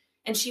because,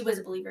 and she was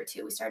a believer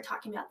too. We started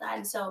talking about that.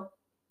 And so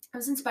I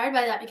was inspired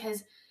by that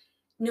because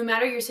no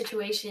matter your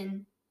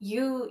situation,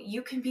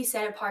 you can be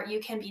set apart, you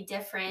can be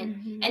different,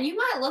 Mhm. and you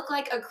might look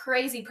like a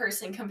crazy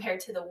person compared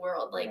to the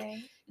world. Like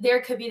Right.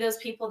 there could be those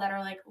people that are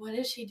like, what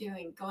is she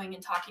doing going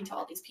and talking to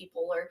all these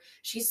people, or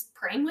she's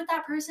praying with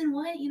that person,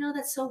 what,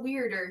 that's so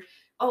weird, or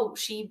oh,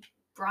 she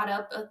brought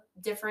up a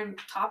different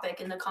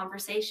topic in the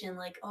conversation,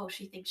 like, oh,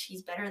 she thinks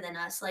she's better than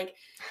us. Like,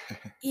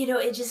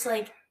 it just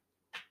like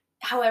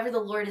however the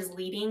Lord is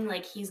leading,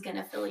 like he's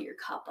gonna fill your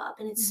cup up,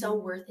 and it's so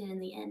Mhm. worth it in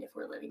the end if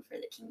we're living for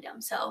the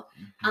kingdom. So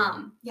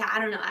Mhm. yeah, I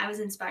don't know, I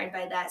was inspired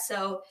by that.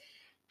 So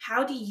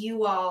how do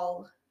you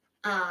all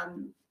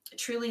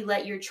truly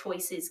let your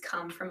choices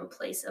come from a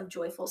place of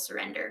joyful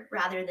surrender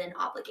rather than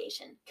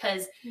obligation?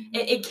 Because Mhm.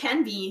 it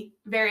can be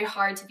very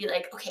hard to be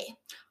like, okay,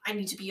 I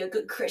need to be a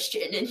good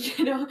Christian,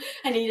 and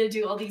I need to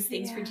do all these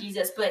things for Yeah.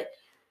 Jesus, but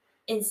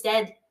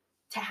instead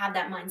to have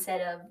that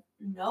mindset of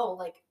no,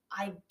 like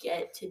I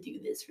get to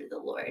do this for the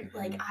Lord.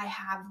 Like Mhm. I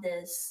have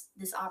this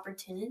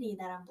opportunity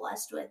that I'm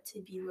blessed with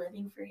to be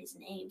living for his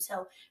name.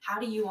 So how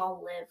do you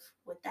all live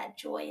with that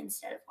joy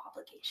instead of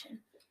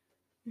obligation?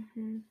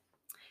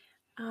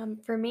 Hmm.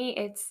 For me,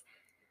 it's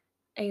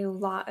a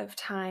lot of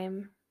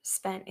time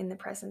spent in the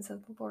presence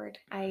of the Lord.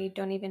 I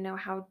don't even know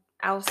how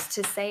else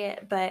to say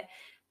it, but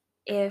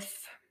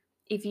if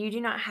you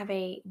do not have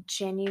a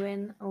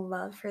genuine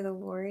love for the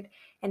Lord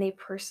and a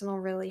personal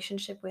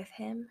relationship with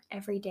him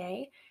every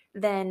day,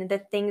 then the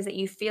things that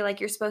you feel like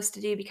you're supposed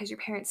to do because your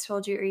parents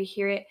told you or you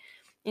hear it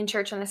in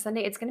church on a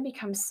Sunday, it's going to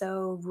become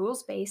so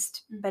rules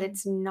based, but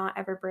it's not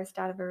ever birthed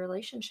out of a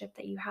relationship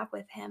that you have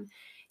with him.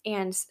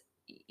 And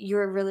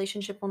your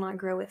relationship will not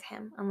grow with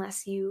him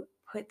unless you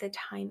put the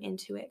time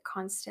into it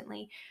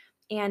constantly.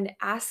 And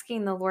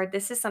asking the Lord,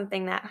 this is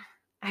something that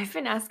I've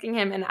been asking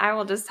him, and I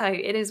will just tell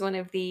you, it is one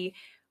of the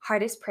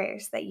hardest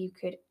prayers that you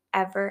could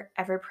ever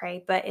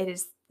pray, but it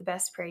is the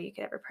best prayer you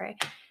could ever pray,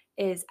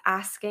 is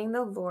asking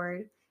the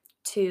Lord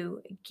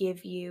to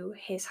give you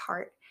his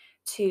heart,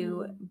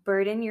 to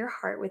burden your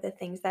heart with the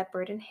things that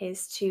burden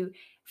his,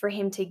 for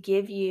him to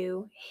give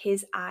you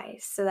his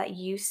eyes so that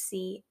you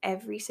see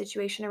every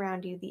situation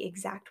around you the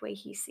exact way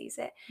he sees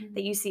it,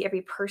 that you see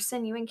every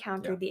person you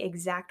encounter the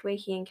exact way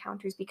he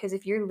encounters. Because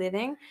if you're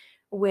living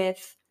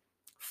with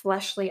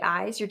fleshly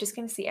eyes, you're just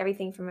going to see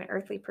everything from an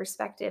earthly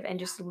perspective and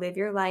just live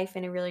your life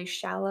in a really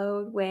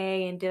shallow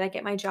way. And did I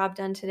get my job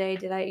done today?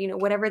 Did I,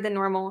 whatever the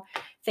normal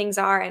things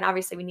are. And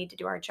obviously we need to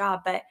do our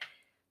job, but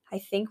I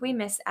think we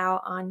miss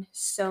out on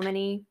so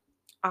many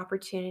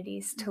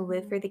opportunities to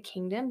live for the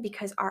kingdom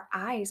because our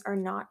eyes are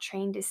not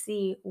trained to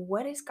see,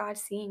 what is God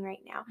seeing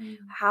right now?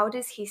 How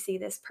does he see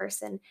this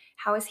person?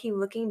 How is he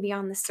looking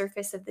beyond the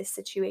surface of this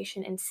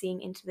situation and seeing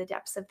into the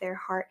depths of their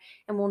heart?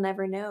 And we'll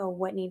never know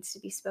what needs to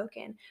be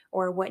spoken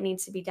or what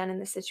needs to be done in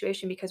this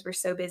situation because we're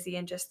so busy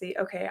in just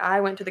okay, I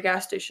went to the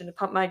gas station to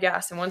pump my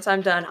gas, and once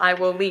I'm done, I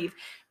will leave.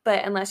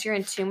 But unless you're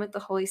in tune with the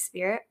Holy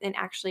Spirit and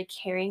actually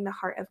carrying the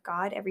heart of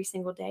God every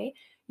single day,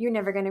 you're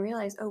never going to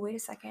realize, oh, wait a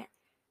second,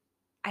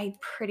 I'm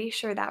pretty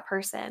sure that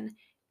person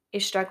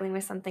is struggling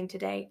with something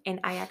today, and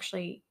I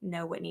actually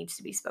know what needs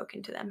to be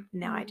spoken to them.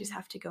 Now I just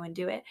have to go and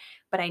do it.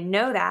 But I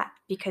know that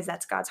because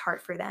that's God's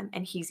heart for them,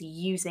 and he's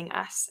using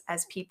us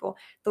as people.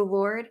 The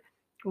Lord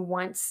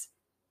wants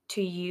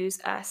to use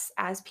us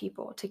as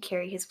people to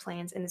carry his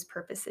plans and his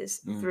purposes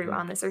through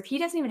on this earth. He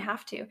doesn't even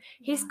have to.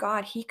 He's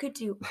God. He could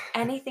do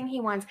anything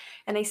he wants.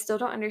 And I still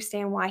don't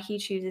understand why he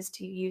chooses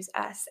to use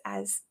us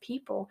as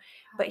people,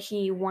 but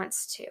he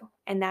wants to.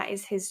 And that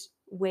is his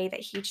way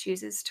that he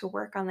chooses to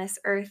work on this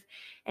earth.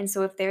 And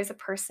so if there's a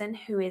person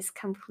who is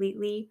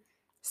completely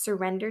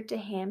surrendered to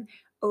him,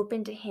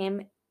 open to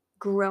him,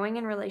 growing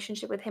in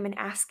relationship with him and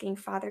asking,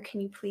 Father, can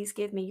you please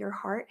give me your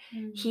heart?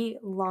 He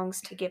longs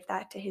to give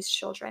that to his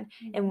children.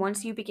 And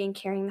once you begin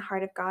carrying the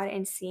heart of God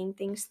and seeing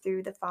things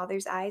through the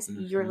Father's eyes,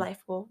 your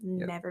life will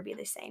never be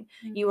the same.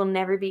 You will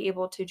never be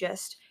able to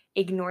just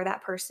ignore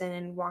that person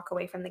and walk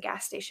away from the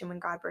gas station when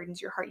God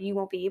burdens your heart. You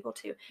won't be able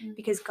to,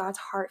 because God's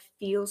heart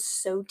feels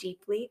so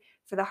deeply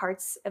for the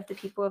hearts of the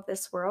people of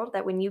this world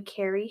that when you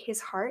carry his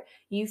heart,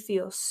 you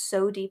feel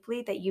so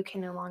deeply that you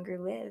can no longer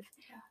live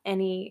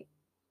any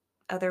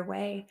other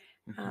way.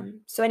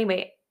 So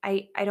anyway,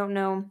 I don't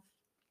know,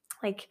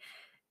 like,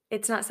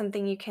 it's not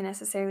something you can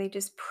necessarily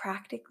just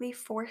practically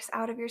force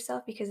out of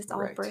yourself because it's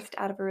all birthed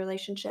out of a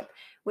relationship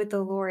with the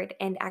Lord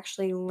and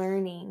actually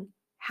learning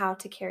how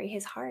to carry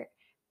his heart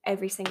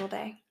every single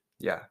day.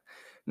 Yeah.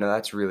 No,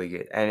 that's really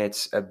good. And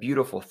it's a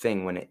beautiful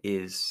thing when it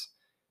is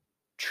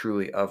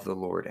truly of the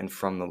Lord and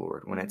from the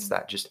Lord, when it's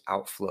that just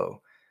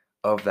outflow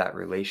of that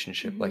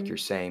relationship, like you're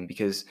saying,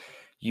 because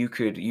you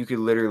could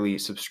literally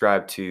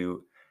subscribe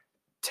to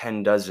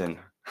 10 dozen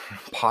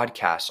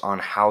podcasts on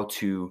how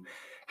to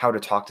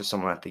talk to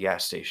someone at the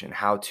gas station,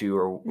 how to,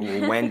 or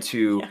when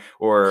to,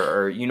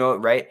 or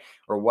right,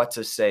 or what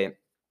to say.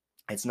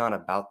 It's not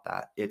about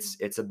that.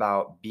 It's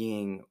about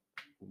being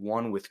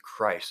one with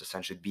Christ,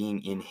 essentially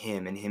being in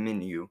him and him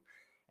in you.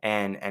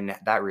 And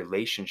that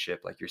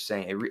relationship, like you're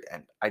saying,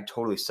 and I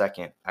totally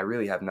second. I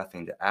really have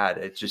nothing to add.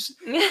 It's just,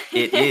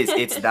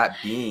 it's that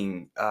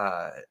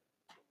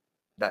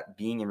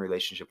being in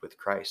relationship with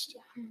Christ.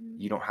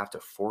 You don't have to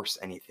force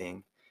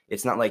anything.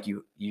 It's not like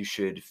you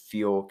should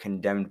feel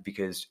condemned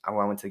because I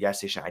went to the gas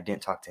station, I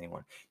didn't talk to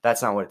anyone.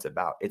 That's not what it's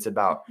about. It's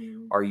about,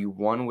 are you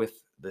one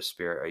with the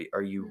Spirit?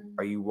 Are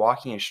you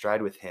walking in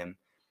stride with him,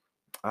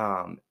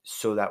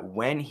 so that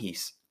when he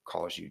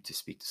calls you to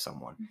speak to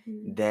someone,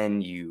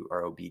 then you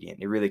are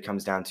obedient. It really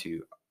comes down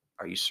to,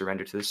 are you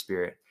surrendered to the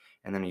Spirit?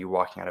 And then are you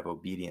walking out of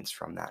obedience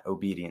from that?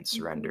 Obedience,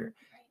 surrender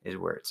is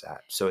where it's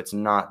at. So it's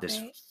not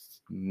this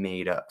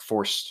made up,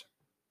 forced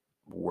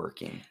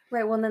working.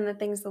 Right. Well, then the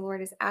things the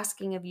Lord is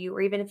asking of you,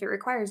 or even if it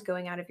requires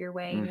going out of your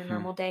way in your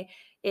normal day,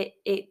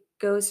 it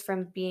goes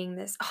from being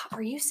this, oh,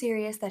 are you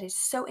serious? That is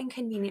so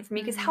inconvenient for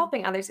me, because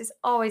helping others is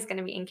always going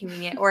to be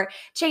inconvenient, or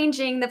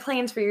changing the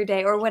plans for your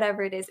day or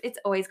whatever it is, it's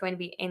always going to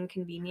be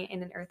inconvenient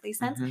in an earthly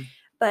sense.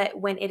 But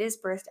when it is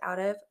birthed out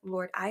of,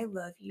 Lord, I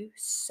love you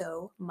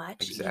so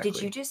much. Exactly.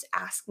 Did you just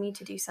ask me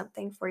to do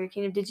something for your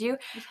kingdom? Did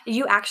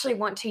you actually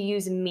want to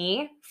use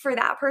me for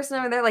that person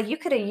over there? Like, you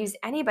could have used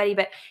anybody,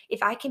 but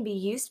if I can be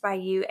used by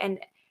you, and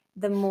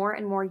the more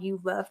and more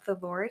you love the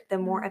Lord, the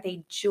more of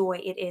Mhm. a joy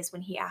it is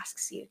when he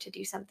asks you to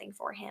do something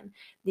for him,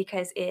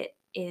 because it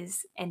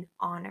is an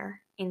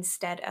honor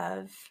instead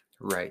of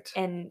Right.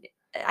 an,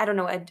 I don't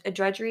know, a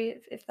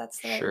drudgery, if that's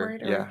the right Sure.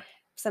 word, or Yeah.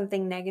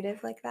 something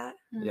negative like that.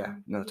 Yeah.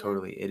 Mhm. No, Yeah.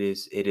 totally. It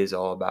is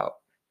all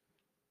about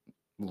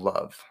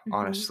love, Mhm.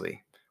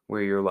 honestly,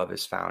 where your love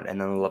is found,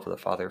 and then the love of the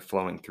Father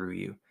flowing through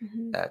you.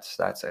 Mhm.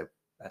 That's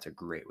a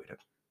great way to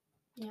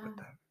Yeah. put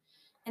that.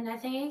 And I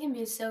think it can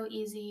be so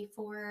easy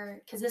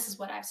because this is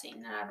what I've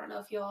seen, and I don't know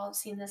if you all have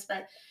seen this,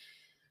 but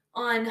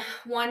on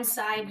one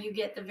side you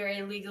get the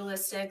very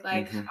legalistic,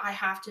 like Mhm. I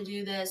have to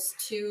do this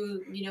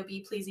to,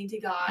 be pleasing to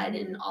God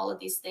and Mhm. all of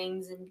these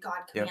things, and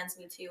God Yep. commands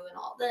me to, and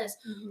all this.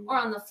 Mhm. Or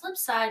on the flip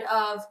side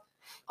of,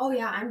 oh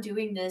yeah, I'm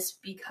doing this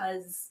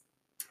because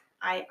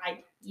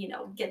I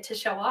get to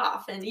show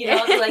off, and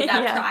like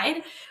that Yeah.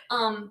 pride.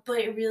 But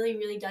it really,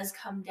 really does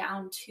come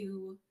down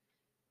to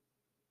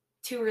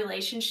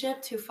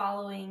relationship, to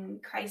following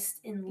Christ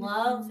in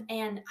love. Mhm.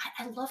 And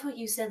I love what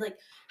you said, like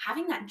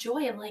having that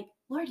joy of like,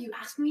 Lord, you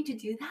asked me to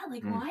do that?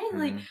 Like, why?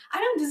 Like, Mhm. I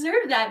don't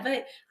deserve that,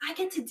 but I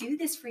get to do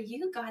this for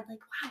you, God.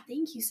 Like, wow,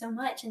 thank you so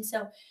much. And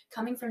so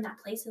coming from that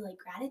place of like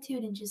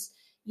gratitude and just,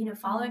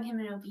 following him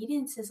in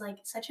obedience is like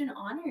such an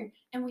honor,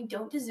 and we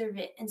don't deserve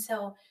it. And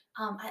so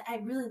I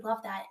really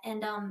love that.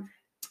 And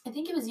I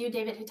think it was you,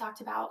 David, who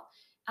talked about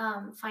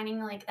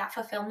finding like that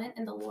fulfillment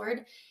in the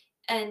Lord,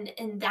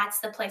 and that's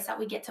the place that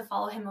we get to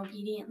follow him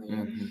obediently.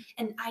 Mhm.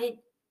 And I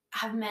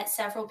have met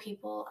several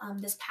people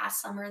this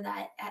past summer,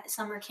 that at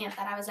summer camp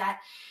that I was at,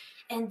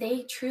 and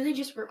they truly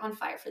just were on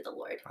fire for the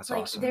Lord. That's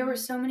Like awesome. there were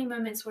so many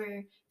moments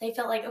where they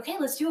felt like, okay,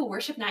 let's do a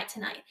worship night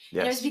tonight.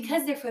 And it was Yes.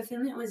 because their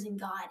fulfillment was in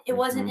God. It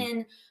wasn't Mhm.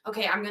 in,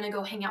 okay, I'm gonna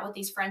go hang out with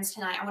these friends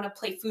tonight, I want to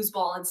play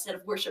foosball instead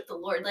of worship the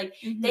Lord. Like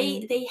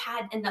Mhm. they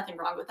had, and nothing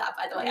wrong with that,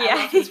 by the way. I Yeah.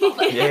 love foosball,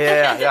 but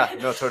Yeah.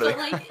 No, totally.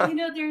 but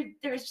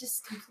like, there's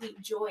just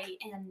complete joy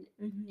and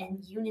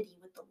Mhm. unity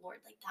with the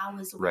Lord. Like that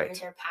was where Right.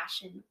 their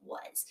passion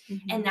was.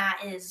 Mhm. And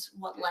that is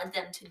what led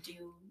them to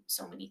do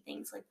so many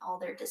things, like all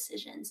their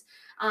decisions.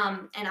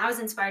 And I was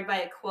inspired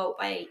by a quote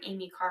by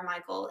Amy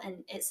Carmichael,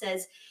 and it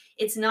says,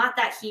 "It's not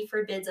that he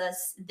forbids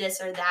us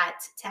this or that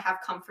to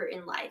have comfort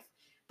in life,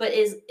 but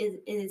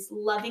is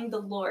loving the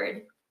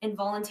Lord and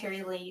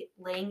voluntarily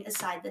laying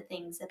aside the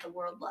things that the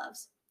world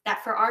loves.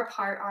 That for our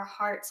part, our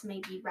hearts may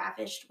be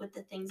ravished with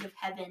the things of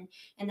heaven,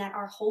 and that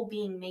our whole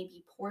being may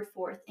be poured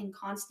forth in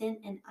constant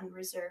and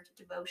unreserved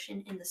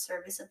devotion in the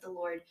service of the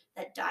Lord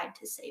that died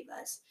to save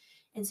us."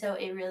 And so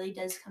it really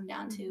does come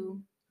down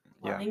to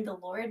Yeah. loving the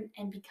Lord.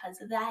 And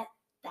because of that,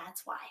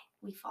 that's why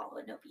we follow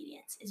in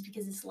obedience, is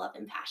because it's love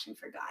and passion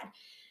for God.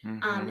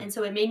 Mhm. And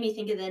so it made me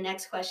think of the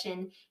next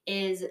question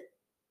is,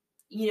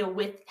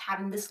 with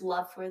having this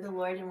love for the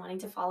Lord and wanting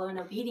to follow in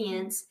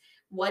obedience,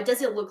 what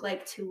does it look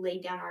like to lay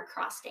down our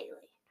cross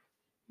daily?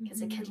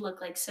 Because it could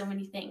look like so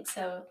many things.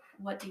 So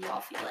what do you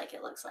all feel like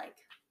it looks like?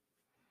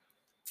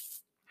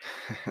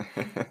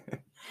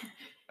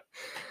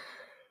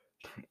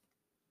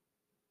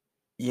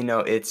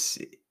 It's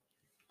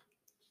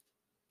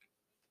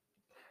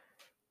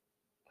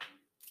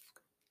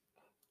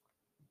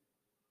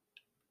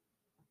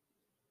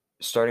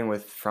starting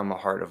with from a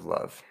heart of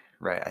love,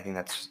 right? I think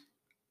that's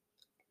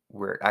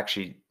where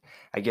actually,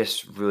 I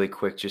guess, really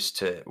quick, just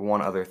to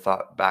one other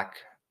thought back,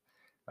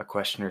 a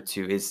question or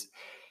two is,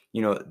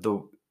 you know,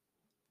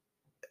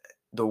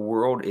 the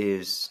world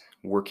is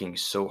working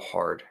so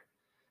hard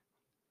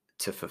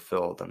to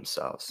fulfill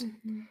themselves.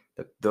 Mhm.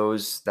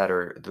 Those that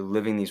are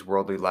living these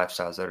worldly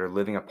lifestyles, that are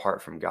living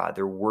apart from God,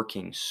 they're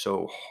working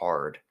so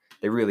hard.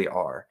 They really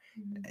are.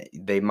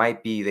 They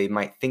might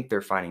think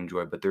they're finding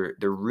joy, but they're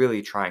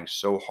really trying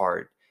so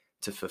hard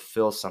to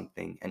fulfill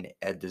something, an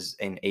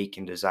ache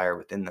and desire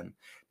within them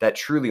that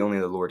truly only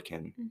the Lord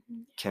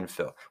Mhm. can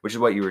fill. Which is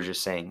what you were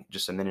just saying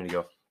just a minute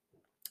ago.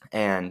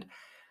 And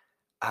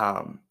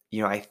I've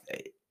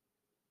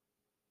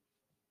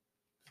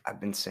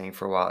been saying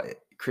for a while,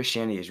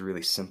 Christianity is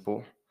really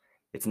simple.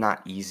 It's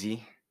not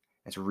easy.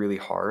 It's really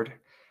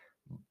hard,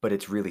 but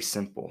it's really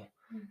simple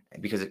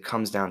because it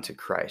comes down to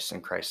Christ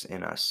and Christ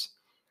in us.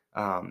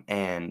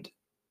 And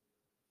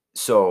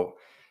so,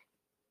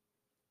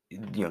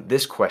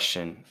 this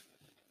question,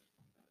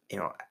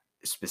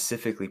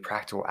 specifically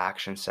practical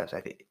action steps,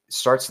 I think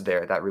starts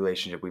there, that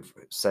relationship. We've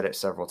said it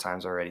several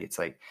times already. It's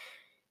like,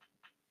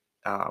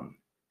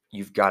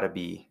 you've got to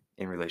be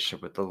in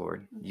relationship with the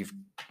Lord.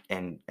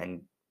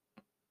 And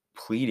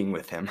pleading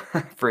with him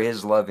for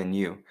his love in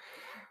you.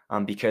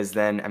 Because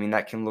then, I mean,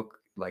 that can look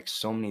like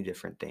so many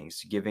different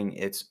things, giving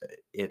its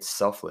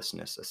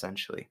selflessness,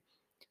 essentially.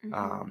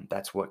 Mhm.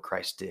 That's what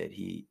Christ did.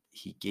 He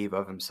gave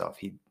of himself.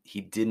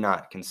 He did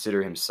not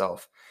consider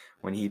himself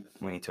when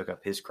he took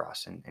up his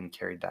cross and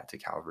carried that to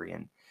Calvary.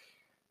 And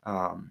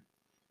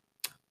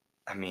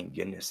I mean,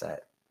 goodness,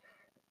 that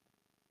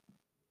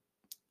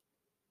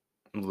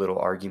little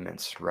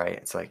arguments, right?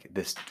 It's like,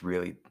 this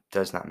really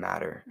does not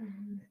matter.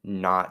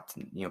 Not,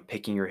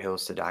 picking your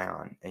hills to die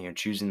on and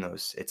choosing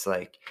those. It's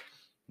like,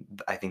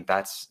 I think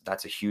that's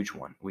a huge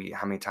one.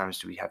 How many times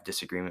do we have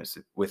disagreements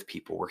with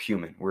people? We're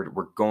human. We've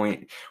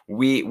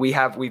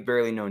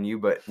barely known you,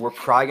 but we're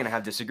probably gonna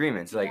have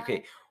disagreements. Like, Yeah.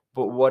 okay,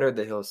 but what are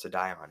the hills to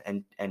die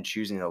on? And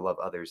choosing to love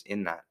others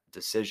in that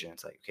decision.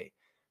 It's like, okay,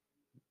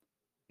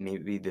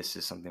 maybe this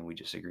is something we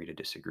just agree to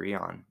disagree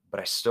on, but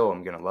I still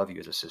am gonna love you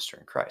as a sister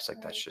in Christ.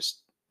 Like, that's Right.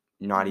 just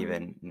not Mhm.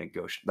 even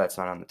that's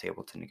not on the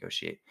table to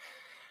negotiate.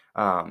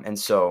 And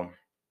so,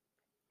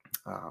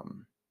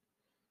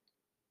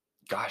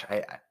 gosh,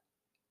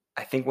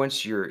 I think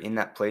once you're in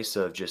that place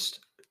of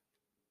just,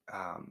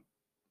 um,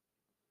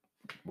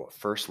 well,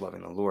 first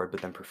loving the Lord,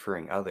 but then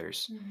preferring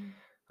others,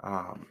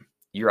 Mhm.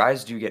 your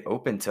eyes do get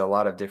open to a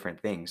lot of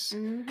different things,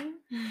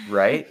 Mm-hmm.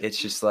 right? It's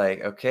just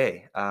like,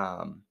 okay,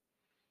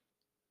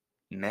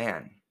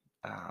 man,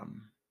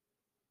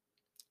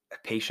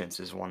 patience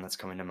is one that's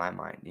coming to my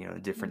mind.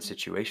 Different Mhm.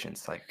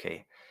 situations. Like,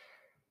 okay,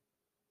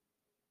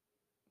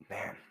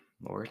 man,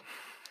 Lord,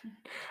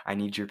 I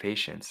need your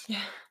patience.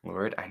 Yeah.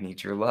 Lord, I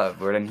need your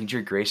love. Lord, I need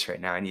your grace right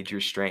now. I need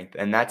your strength.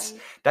 And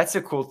Right. that's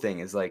the cool thing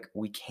is like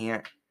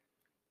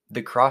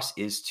the cross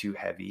is too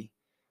heavy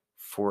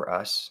for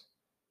us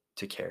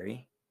to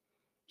carry.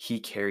 He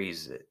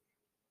carries it.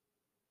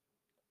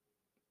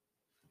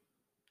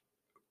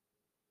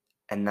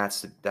 And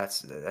that's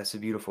a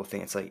beautiful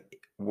thing. It's like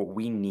what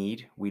we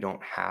need, we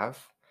don't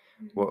have.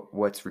 Mhm.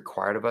 What's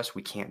required of us,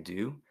 we can't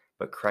do,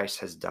 but Christ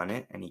has done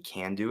it and he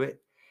can do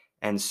it.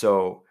 And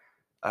so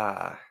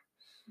uh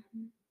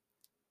Mhm.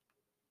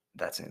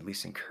 that's at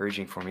least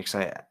encouraging for me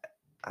because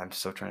I'm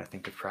still trying to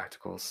think of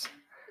practicals.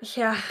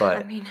 Yeah, I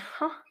But mean,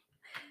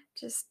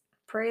 just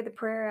pray the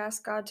prayer,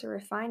 ask God to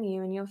refine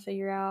you, and you'll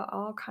figure out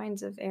all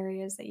kinds of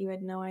areas that you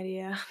had no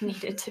idea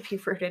needed to be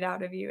rooted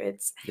out of you.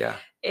 yeah.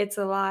 It's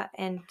a lot,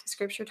 and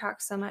Scripture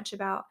talks so much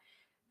about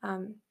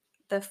um,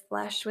 the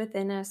flesh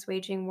within us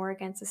waging war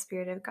against the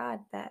Spirit of God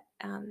that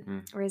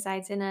Mm.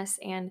 resides in us,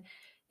 and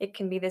it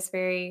can be this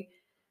very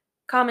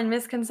common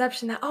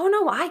misconception that, oh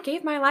no, I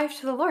gave my life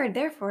to the Lord,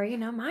 therefore,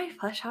 my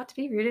flesh ought to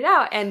be rooted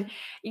out. And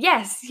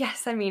yes,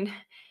 I mean,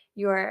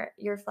 your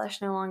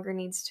flesh no longer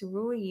needs to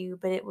rule you,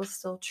 but it will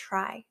still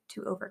try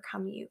to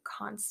overcome you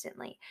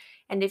constantly.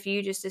 And if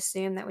you just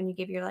assume that when you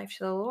give your life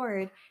to the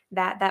Lord,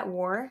 that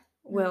war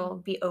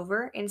will be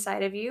over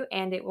inside of you,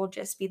 and it will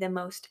just be the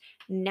most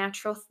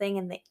natural thing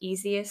and the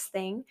easiest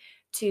thing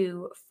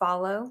to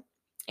follow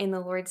in the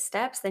Lord's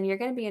steps, then you're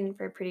going to be in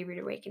for a pretty rude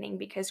awakening,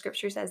 because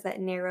Scripture says that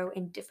narrow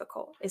and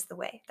difficult is the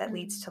way that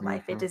leads to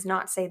life. It does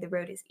not say the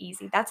road is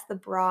easy. That's the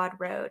broad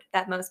road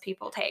that most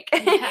people take.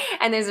 Yeah.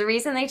 And there's a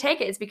reason they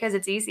take it. It's because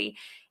it's easy.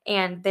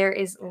 And there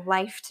is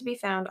life to be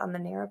found on the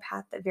narrow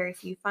path that very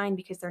few find,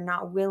 because they're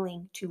not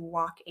willing to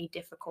walk a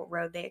difficult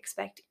road. They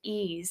expect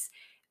ease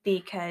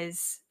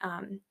because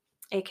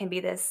it can be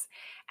this,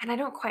 and I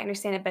don't quite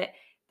understand it, but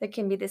there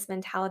can be this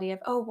mentality of,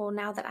 oh, well,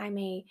 now that I'm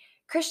a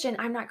Christian,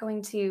 I'm not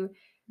going to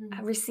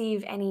Mhm.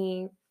 receive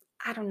any,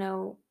 I don't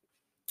know,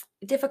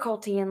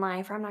 difficulty in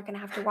life, or I'm not going to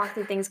have to walk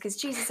through things because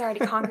Jesus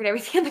already conquered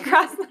everything on the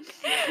cross.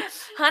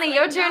 Honey, Like,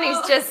 your journey's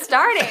no. just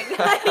starting.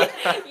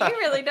 You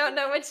really don't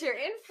know what you're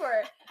in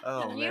for.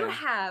 Oh You man.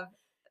 have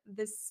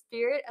the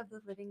Spirit of the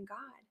living God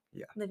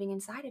Yeah. living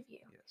inside of you.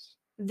 Yes.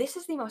 This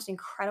is the most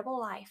incredible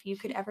life you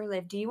could ever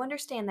live. Do you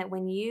understand that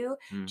when you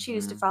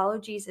choose to Mhm. follow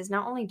Jesus,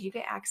 not only do you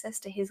get access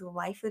to his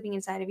life living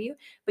inside of you,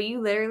 but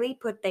you literally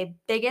put the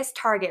biggest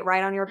target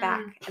right on your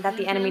back that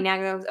the enemy Mhm. now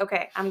goes,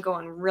 okay, I'm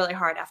going really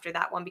hard after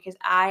that one because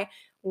I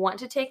want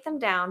to take them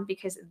down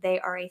because they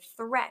are a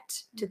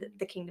threat to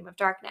the kingdom of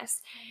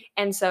darkness.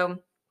 And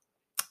so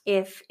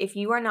if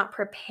you are not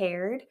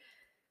prepared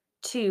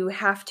to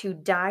have to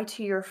die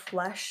to your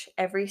flesh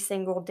every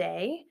single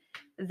day,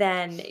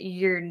 then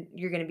you're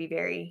going to be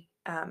very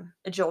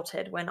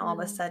jolted when all of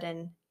a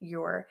sudden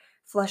your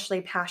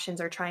fleshly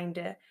passions are trying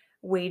to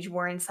wage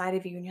war inside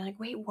of you, and you're like,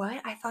 wait,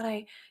 what? I thought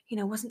I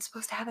wasn't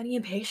supposed to have any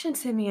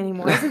impatience in me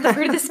anymore. Isn't the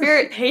fruit of the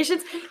Spirit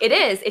patience? It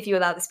is, if you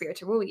allow the Spirit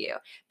to rule you,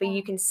 but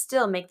you can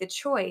still make the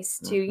choice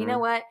to, you know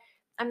Mhm. what,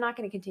 I'm not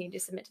going to continue to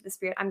submit to the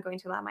Spirit. I'm going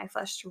to allow my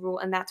flesh to rule.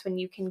 And that's when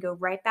you can go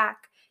right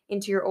back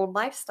into your old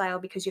lifestyle,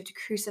 because you have to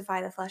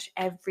crucify the flesh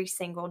every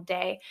single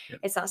day. Yep.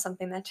 It's not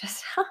something that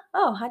just,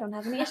 oh, I don't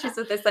have any issues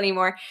with this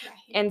anymore.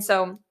 Right. And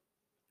so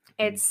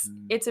it's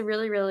Mhm. a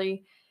really,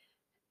 really,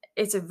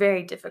 it's a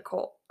very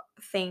difficult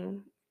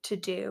thing to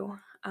do.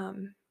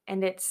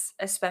 And it's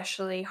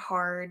especially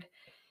hard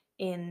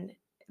in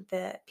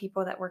the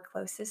people that we're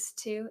closest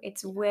to.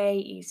 It's way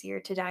easier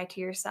to die to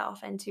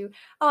yourself and to,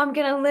 oh, I'm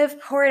going to live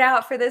poured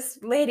out for this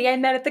lady I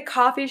met at the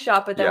coffee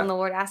shop. But then when Yeah. the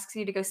Lord asks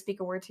you to go speak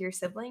a word to your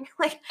sibling,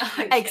 like, Oh,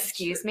 yeah,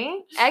 excuse true.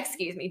 me,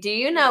 do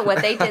you know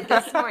what they did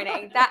this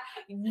morning?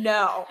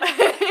 No, there's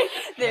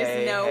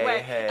Hey, no hey, way.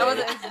 hey. I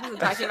wasn't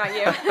talking about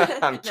you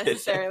I'm kidding.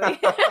 necessarily.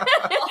 You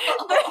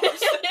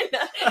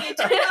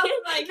turned off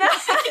the mic.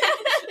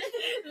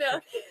 No,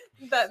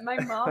 but my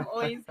mom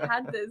always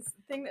had this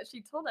thing that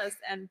she told us,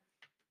 and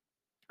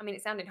I mean,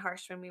 it sounded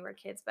harsh when we were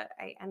kids, but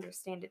I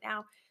understand it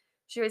now.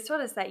 She always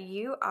told us that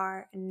you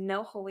are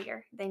no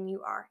holier than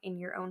you are in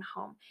your own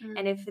home. Mm.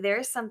 And if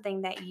there's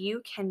something that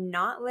you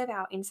cannot live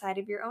out inside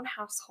of your own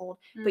household,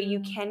 but you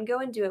can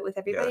go and do it with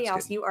everybody that's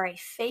else, good. you are a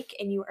fake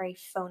and you are a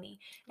phony.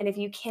 And if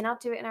you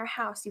cannot do it in our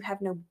house, you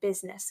have no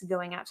business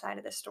going outside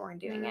of the store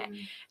and doing it.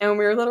 And when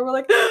we were little, we're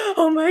like,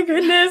 oh my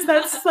goodness,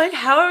 that's like,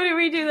 how do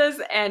we do this?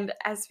 And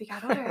as we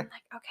got older, I'm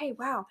like, okay,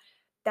 wow.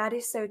 That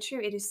is so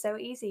true. It is so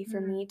easy for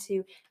me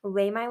to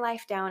lay my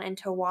life down and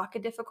to walk a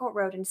difficult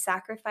road and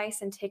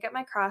sacrifice and take up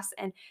my cross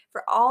and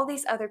for all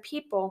these other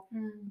people,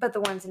 but the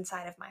ones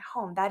inside of my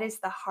home. That is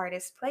the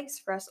hardest place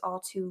for us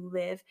all to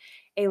live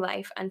a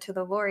life unto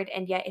the Lord.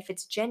 And yet, if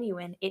it's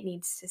genuine, it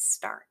needs to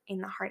start in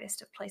the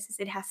hardest of places.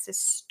 It has to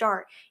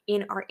start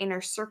in our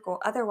inner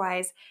circle.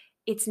 Otherwise,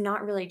 it's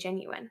not really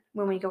genuine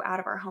when we go out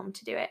of our home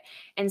to do it.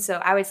 And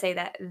so I would say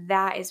that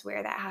that is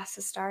where that has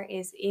to start,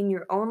 is in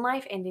your own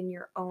life and in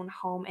your own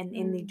home and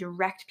in the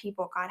direct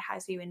people God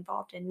has you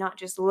involved in, not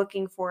just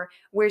looking for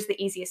where's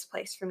the easiest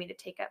place for me to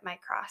take up my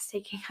cross.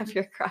 Taking up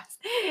your cross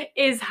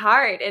is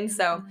hard. And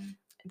so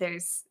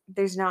there's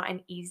not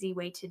an easy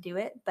way to do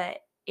it, but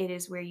it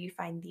is where you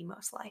find the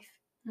most life.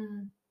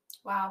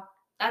 Wow.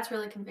 That's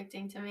really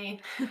convicting to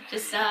me.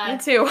 Just Me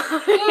too.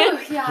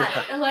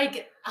 yeah.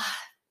 Like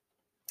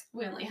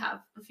we only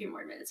have a few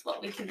more minutes. Well,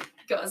 we can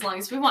go as long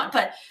as we want,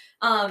 but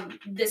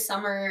this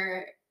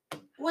summer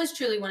was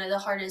truly one of the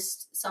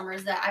hardest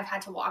summers that I've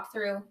had to walk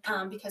through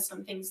because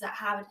some things that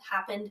have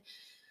happened.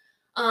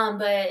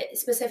 But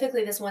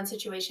specifically this one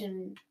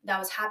situation that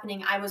was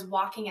happening, I was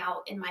walking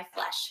out in my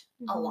flesh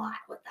a lot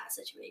with that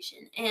situation.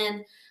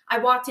 And I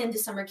walked into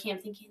summer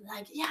camp thinking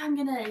like, yeah, I'm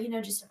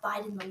gonna, just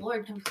abide in the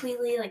Lord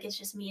completely. Like it's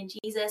just me and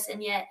Jesus.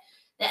 And yet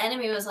the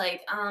enemy was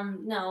like,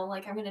 no,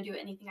 like I'm going to do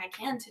anything I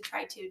can to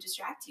try to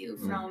distract you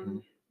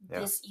from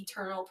this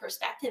eternal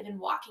perspective and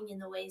walking in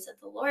the ways of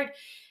the Lord.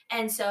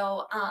 And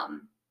so,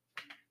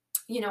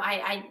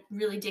 I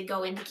really did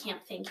go into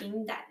camp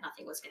thinking that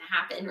nothing was going to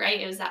happen,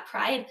 right? It was that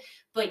pride,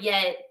 but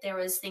yet there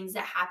was things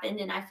that happened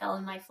and I fell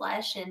in my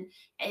flesh and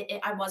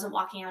I wasn't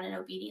walking out in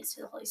obedience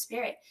to the Holy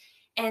Spirit.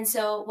 And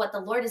so what the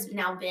Lord has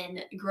now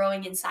been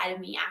growing inside of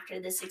me after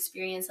this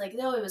experience, like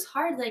though it was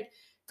hard, like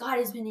God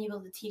has been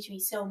able to teach me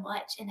so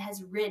much and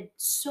has rid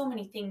so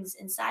many things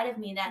inside of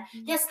me that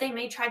yes, they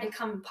may try to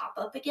come and pop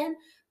up again,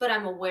 but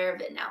I'm aware of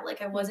it now.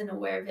 Like I wasn't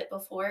aware of it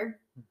before.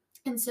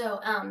 And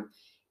so,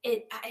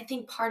 I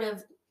think part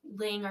of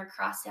laying our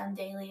cross down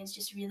daily is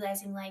just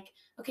realizing like,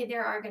 okay,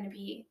 there are going to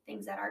be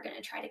things that are going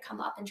to try to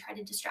come up and try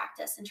to distract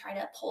us and try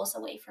to pull us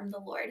away from the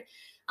Lord.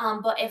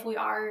 But if we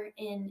are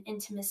in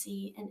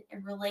intimacy and a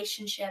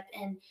relationship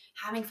and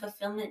having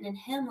fulfillment in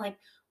Him, like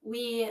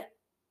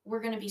we're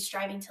going to be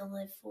striving to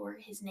live for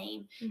His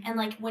name. And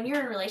like when you're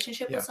in a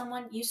relationship with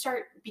someone, you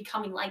start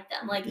becoming like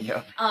them. Like,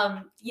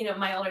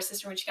 my older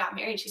sister, when she got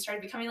married, she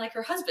started becoming like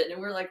her husband and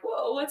we're like,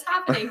 whoa, what's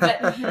happening?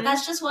 But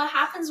that's just what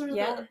happens with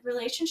a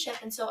relationship.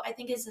 And so I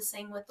think it's the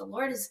same with the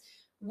Lord, is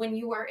when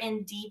you are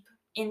in deep,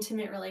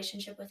 intimate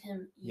relationship with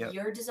Him,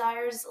 your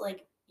desires,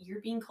 like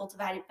you're being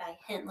cultivated by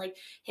Him. Like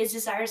His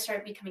desires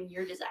start becoming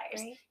your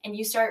desires, and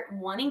you start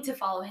wanting to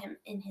follow Him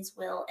in His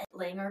will and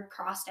laying our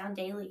cross down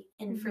daily.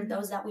 And for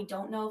those that we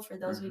don't know, for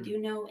those we do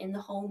know, in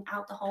the home,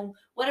 out the home,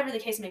 whatever the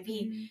case may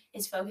be,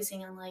 is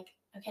focusing on like,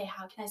 okay,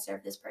 how can I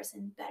serve this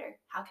person better?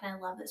 How can I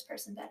love this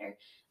person better?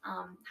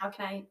 How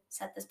can I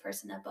set this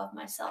person above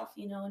myself,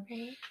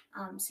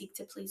 and seek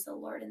to please the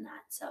Lord in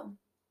that. So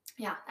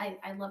yeah,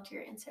 I loved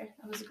your answer.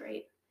 That was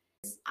great.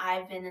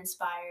 I've been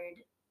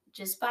inspired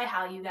just by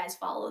how you guys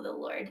follow the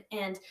Lord.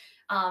 And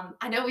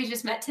I know we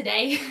just met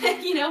today, but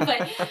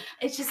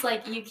it's just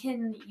like you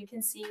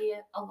can see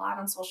a lot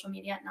on social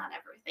media, not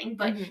everything,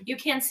 but you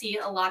can see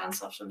a lot on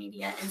social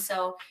media. And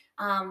so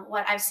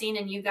what I've seen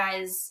in you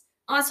guys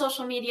on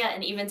social media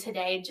and even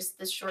today, just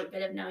this short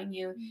bit of knowing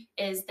you,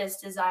 is this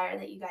desire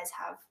that you guys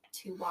have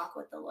to walk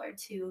with the Lord,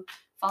 to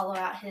follow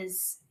out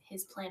his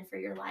plan for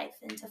your life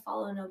and to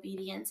follow in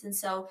obedience. And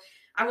so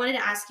I wanted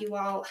to ask you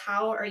all,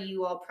 how are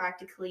you all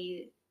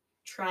practically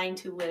trying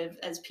to live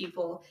as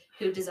people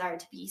who desire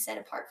to be set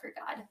apart for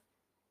God?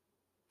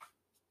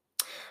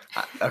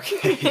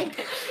 Okay.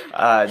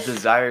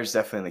 Desire is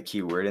definitely the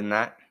key word in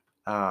that.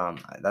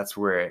 That's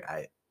where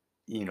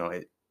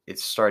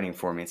it's starting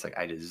for me. It's like,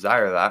 I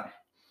desire that.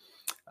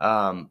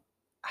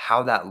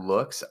 How that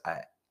looks,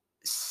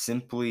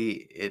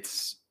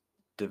 it's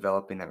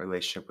developing that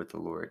relationship with the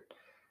Lord,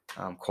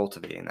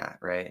 cultivating that,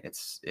 right?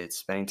 It's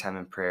spending time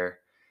in prayer,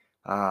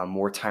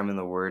 more time in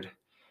the Word.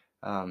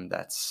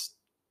 That's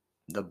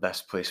the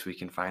best place we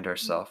can find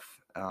ourselves.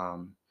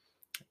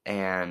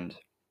 And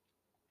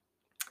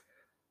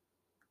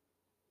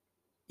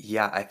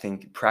yeah, I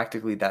think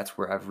practically that's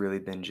where I've really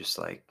been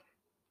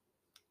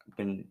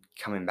been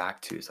coming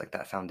back to, is like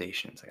that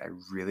foundation. It's like, I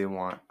really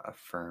want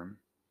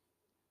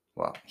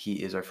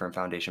He is our firm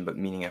foundation, but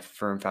meaning a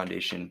firm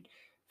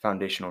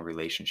foundational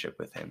relationship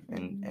with Him,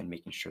 and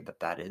making sure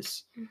that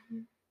is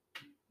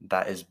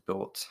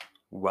built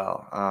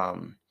well.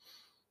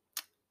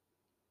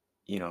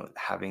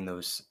 Having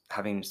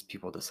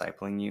people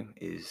discipling you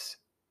is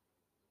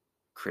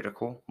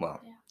critical. Well,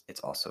 Yeah. it's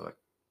also a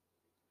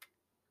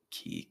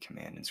key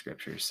command in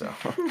scripture, so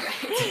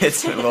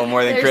it's a little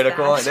more than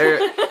critical.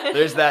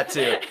 There's that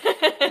too.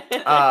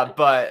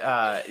 But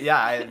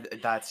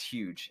that's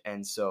huge.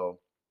 And so,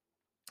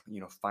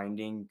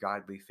 finding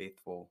godly,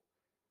 faithful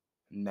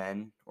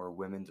men or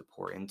women to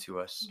pour into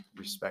us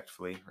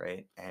respectfully,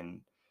 right?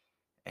 And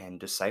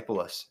disciple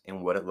us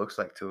in what it looks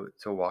like to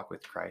walk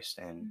with Christ.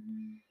 And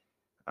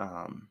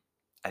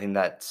I think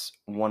that's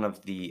one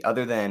of the,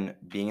 other than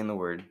being in the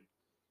Word,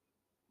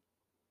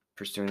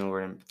 pursuing the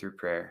Lord and through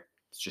prayer,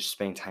 it's just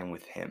spending time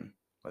with Him,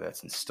 whether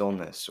that's in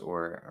stillness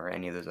or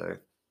any of those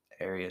other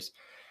areas.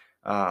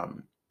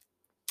 Other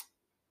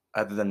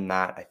than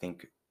that, I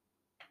think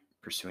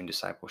pursuing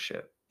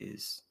discipleship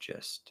is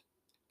just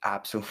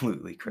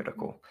absolutely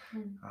critical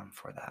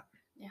for that.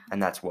 Yeah. And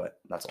that's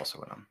also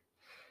what I'm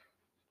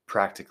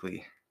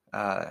practically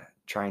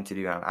trying to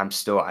do. I'm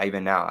still,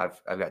 even now,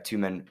 I've got 2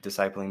 men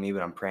discipling me,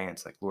 but I'm praying.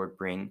 It's like, Lord,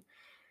 bring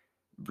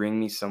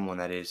me someone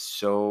that is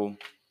so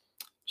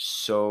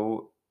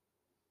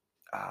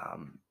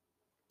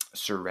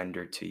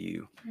surrendered to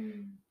you,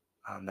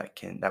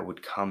 that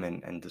would come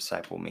and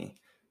disciple me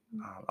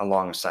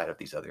alongside of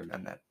these other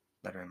men that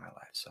are in my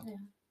life. So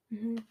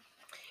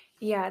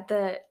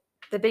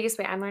the biggest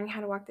way I'm learning how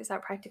to walk this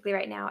out practically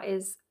right now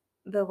is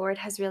the Lord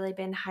has really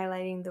been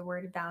highlighting the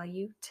word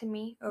value to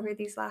me over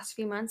these last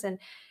few months, and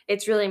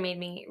it's really made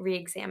me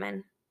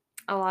re-examine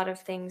a lot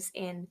of things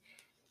in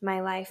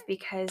my life,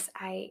 because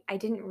I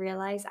didn't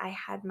realize I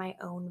had my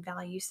own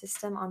value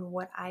system on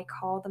what I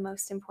call the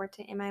most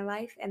important in my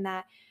life, and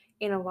that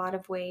in a lot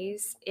of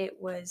ways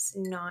it was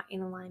not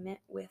in alignment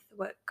with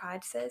what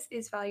God says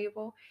is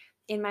valuable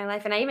in my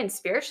life. And I even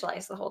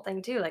spiritualized the whole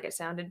thing too. Like, it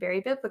sounded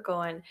very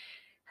biblical, and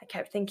I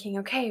kept thinking,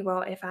 okay,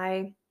 well, if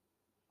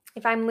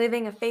I'm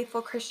living a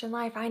faithful Christian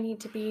life, I need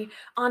to be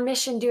on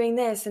mission doing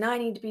this, and I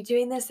need to be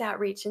doing this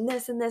outreach and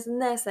this and this and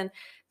this. And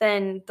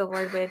then the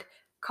Lord would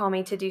call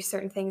me to do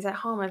certain things at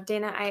home. Of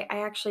Dana, I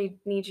actually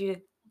need you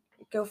to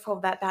go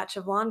fold that batch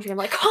of laundry. I'm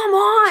like, come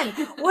on,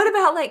 what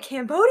about like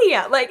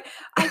Cambodia? Like,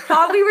 I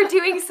thought we were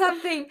doing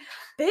something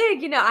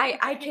big.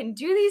 I can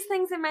do these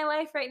things in my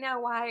life right now.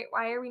 Why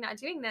are we not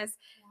doing this?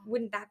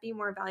 Wouldn't that be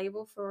more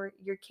valuable for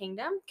your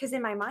kingdom? Because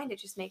in my mind, it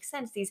just makes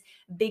sense. These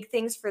big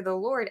things for the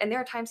Lord. And there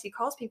are times He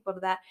calls people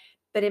to that.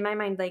 But in my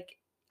mind, like,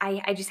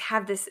 I just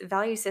have this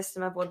value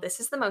system of, well, this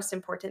is the most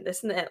important.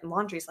 This and the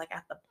laundry's like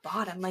at the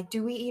bottom. Like,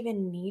 do we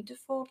even need to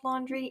fold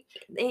laundry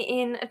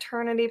in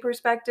eternity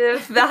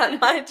perspective that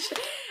much?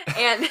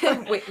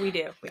 And we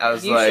do. I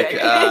was like,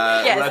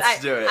 yes,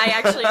 let's do it. I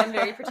actually am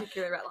very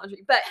particular about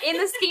laundry. But in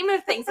the scheme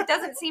of things, it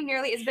doesn't seem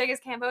nearly as big as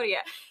Cambodia.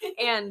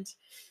 And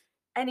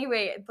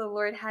anyway, the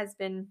Lord has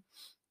been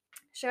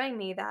showing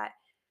me that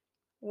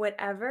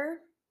whatever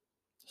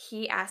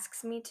He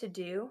asks me to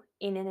do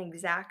in an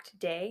exact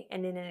day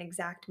and in an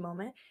exact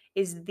moment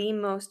is the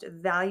most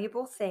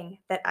valuable thing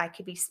that I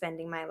could be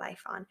spending my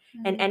life on.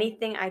 And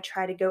anything I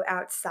try to go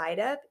outside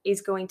of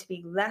is going to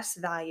be less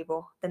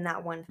valuable than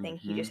that one thing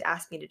He just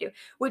asked me to do,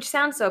 which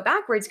sounds so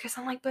backwards, because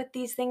I'm like, but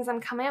these things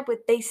I'm coming up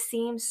with, they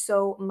seem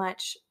so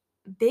much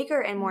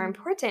bigger and more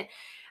important.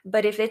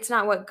 But if it's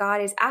not what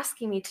God is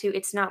asking me to,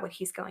 it's not what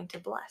He's going to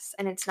bless,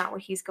 and it's not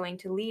what He's going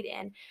to lead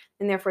in.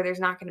 And therefore, there's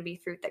not going to be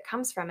fruit that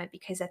comes from it,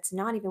 because that's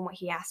not even what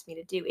He asked me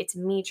to do. It's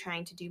me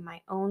trying to do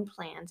my own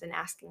plans and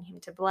asking Him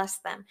to bless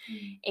them.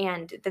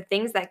 And the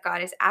things that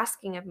God is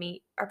asking of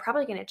me are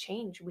probably going to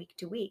change week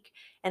to week.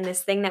 And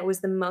this thing that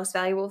was the most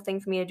valuable thing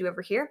for me to do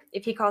over here,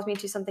 if He calls me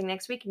to something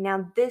next week,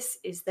 now this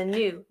is the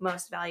new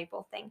most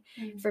valuable thing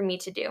for me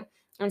to do.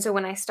 And so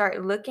when I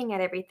start looking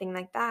at everything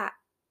like that,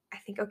 I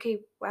think, okay,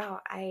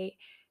 wow,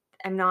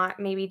 I'm not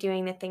maybe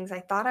doing the things I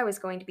thought I was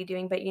going to be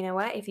doing. But you know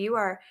what? If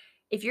you're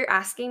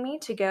asking me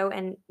to go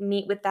and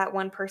meet with that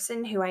one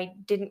person who I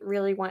didn't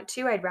really want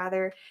to, I'd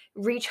rather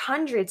reach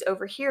hundreds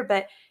over here.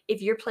 But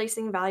if you're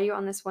placing value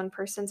on this one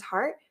person's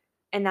heart,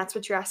 and that's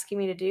what you're asking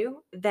me to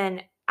do,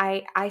 then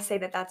I say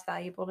that that's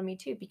valuable to me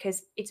too,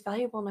 because it's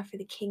valuable enough for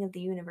the King of the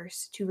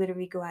universe to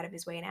literally go out of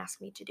His way and ask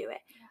me to do it.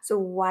 Yeah. So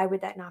why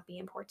would that not be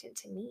important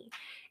to me?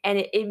 And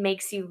it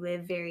makes you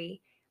live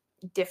very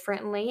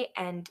differently,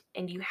 and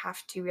you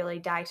have to really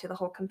die to the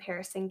whole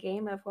comparison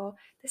game of, well,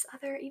 this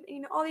other,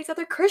 all these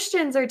other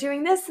Christians are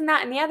doing this and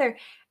that and the other,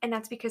 and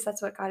that's because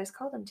that's what God has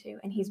called them to,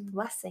 and He's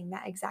blessing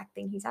that exact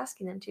thing He's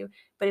asking them to.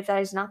 But if that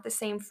is not the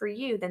same for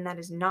you, then that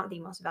is not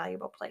the most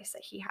valuable place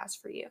that He has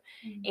for you.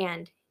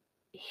 And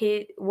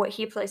what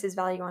He places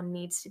value on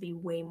needs to be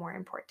way more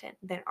important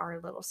than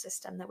our little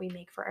system that we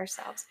make for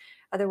ourselves.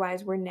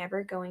 Otherwise, we're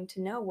never going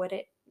to know what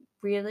it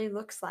really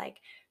looks like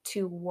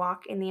to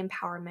walk in the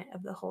empowerment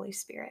of the Holy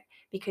Spirit,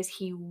 because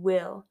He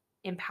will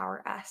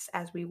empower us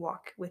as we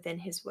walk within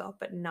His will,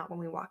 but not when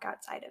we walk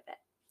outside of it.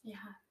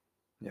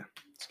 Yeah,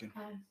 it's good.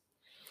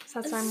 So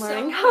that's what I'm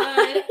learning. So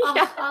good.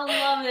 Oh,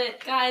 I love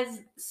it,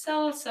 guys.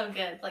 So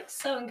good. Like,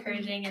 so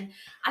encouraging. And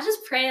I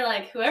just pray,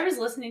 like, whoever's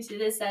listening to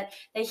this, that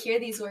they hear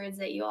these words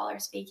that you all are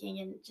speaking,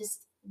 and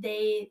just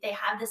they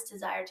have this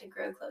desire to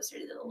grow closer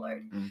to the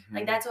Lord.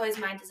 Like, that's always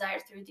my desire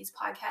through these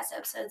podcast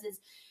episodes, is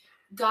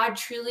God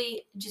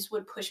truly just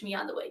would push me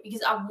on the way,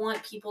 because I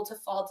want people to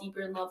fall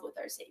deeper in love with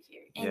our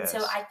Savior. And so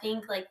Yes. I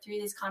think like through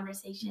this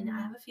conversation, I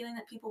Mhm. have a feeling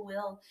that people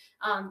will,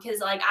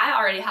 because like I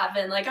already have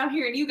been, like I'm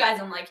hearing you guys,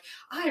 I'm like,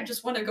 I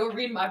just want to go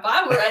read my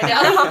Bible right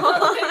now.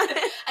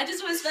 I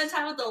just want to spend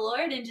time with the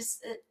Lord and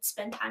just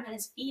spend time at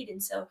his feet.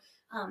 And so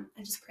I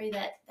just pray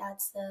that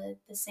that's the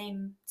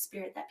same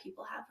spirit that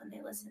people have when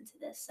they listen to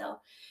this.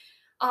 So,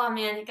 oh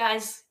man,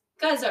 guys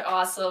are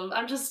awesome.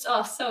 I'm just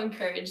so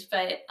encouraged.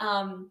 But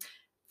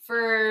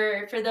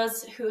for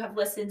those who have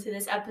listened to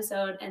this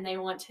episode and they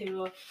want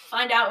to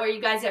find out where you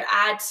guys are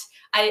at,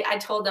 I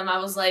told them, I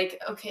was like,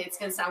 okay, it's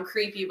gonna sound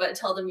creepy, but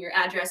tell them your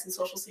address and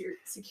social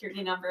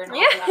security number and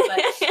all of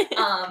that.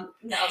 But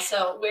no,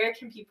 so where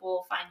can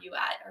people find you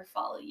at or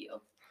follow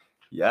you?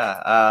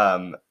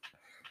 Yeah.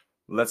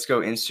 Let's go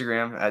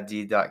Instagram at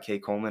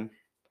d.kcoleman.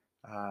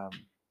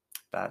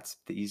 That's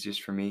the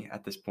easiest for me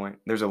at this point.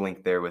 There's a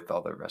link there with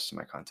all the rest of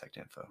my contact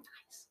info.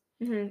 Nice.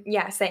 Mhm.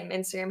 Yeah, same.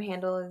 Instagram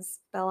handle is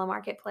Bella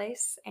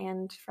Marketplace,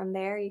 and from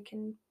there you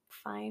can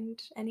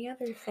find any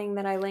other thing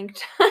that I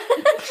linked.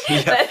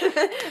 Yeah. But most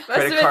of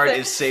Credit it's card there.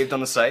 is saved on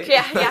the site.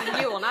 Yeah,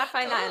 you will not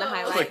find that in a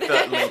highlight. Click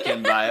that link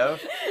in bio.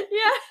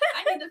 Yeah.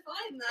 I need to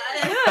find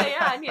that.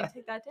 Yeah, I need to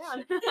take that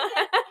down.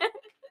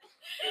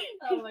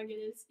 Oh my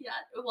goodness. Yeah.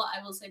 Well,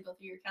 I will say both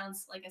of your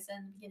accounts, like I said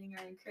in the beginning,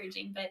 are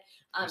encouraging, but it's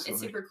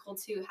Absolutely. super cool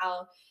too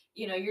how,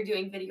 you know, you're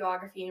doing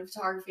videography and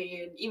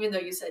photography, and even though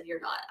you said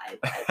you're not, I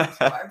think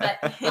you are, but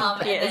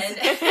Yes.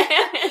 and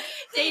then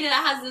Dana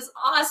has this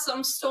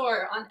awesome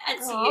store on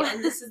Etsy, Aw.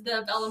 and this is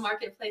the Bella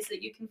Marketplace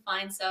that you can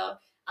find. So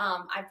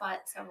I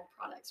bought several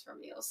products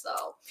from you,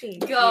 so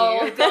Thank go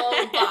you.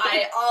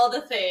 buy all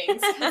the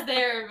things because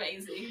they're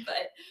amazing.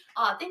 But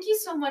thank you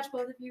so much,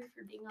 both of you,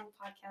 for being on the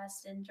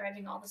podcast and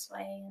driving all this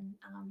way, and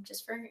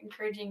just for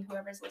encouraging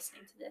whoever's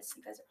listening to this.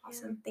 You guys are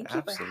awesome. Thank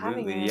you for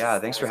having Absolutely. us. Yeah,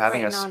 That thanks for was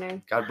having quite us. an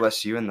honor. God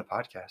bless you and the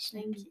podcast.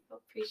 Thank you.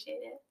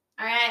 Appreciate it.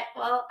 All right.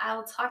 Well, I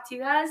will talk to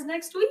you guys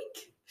next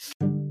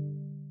week.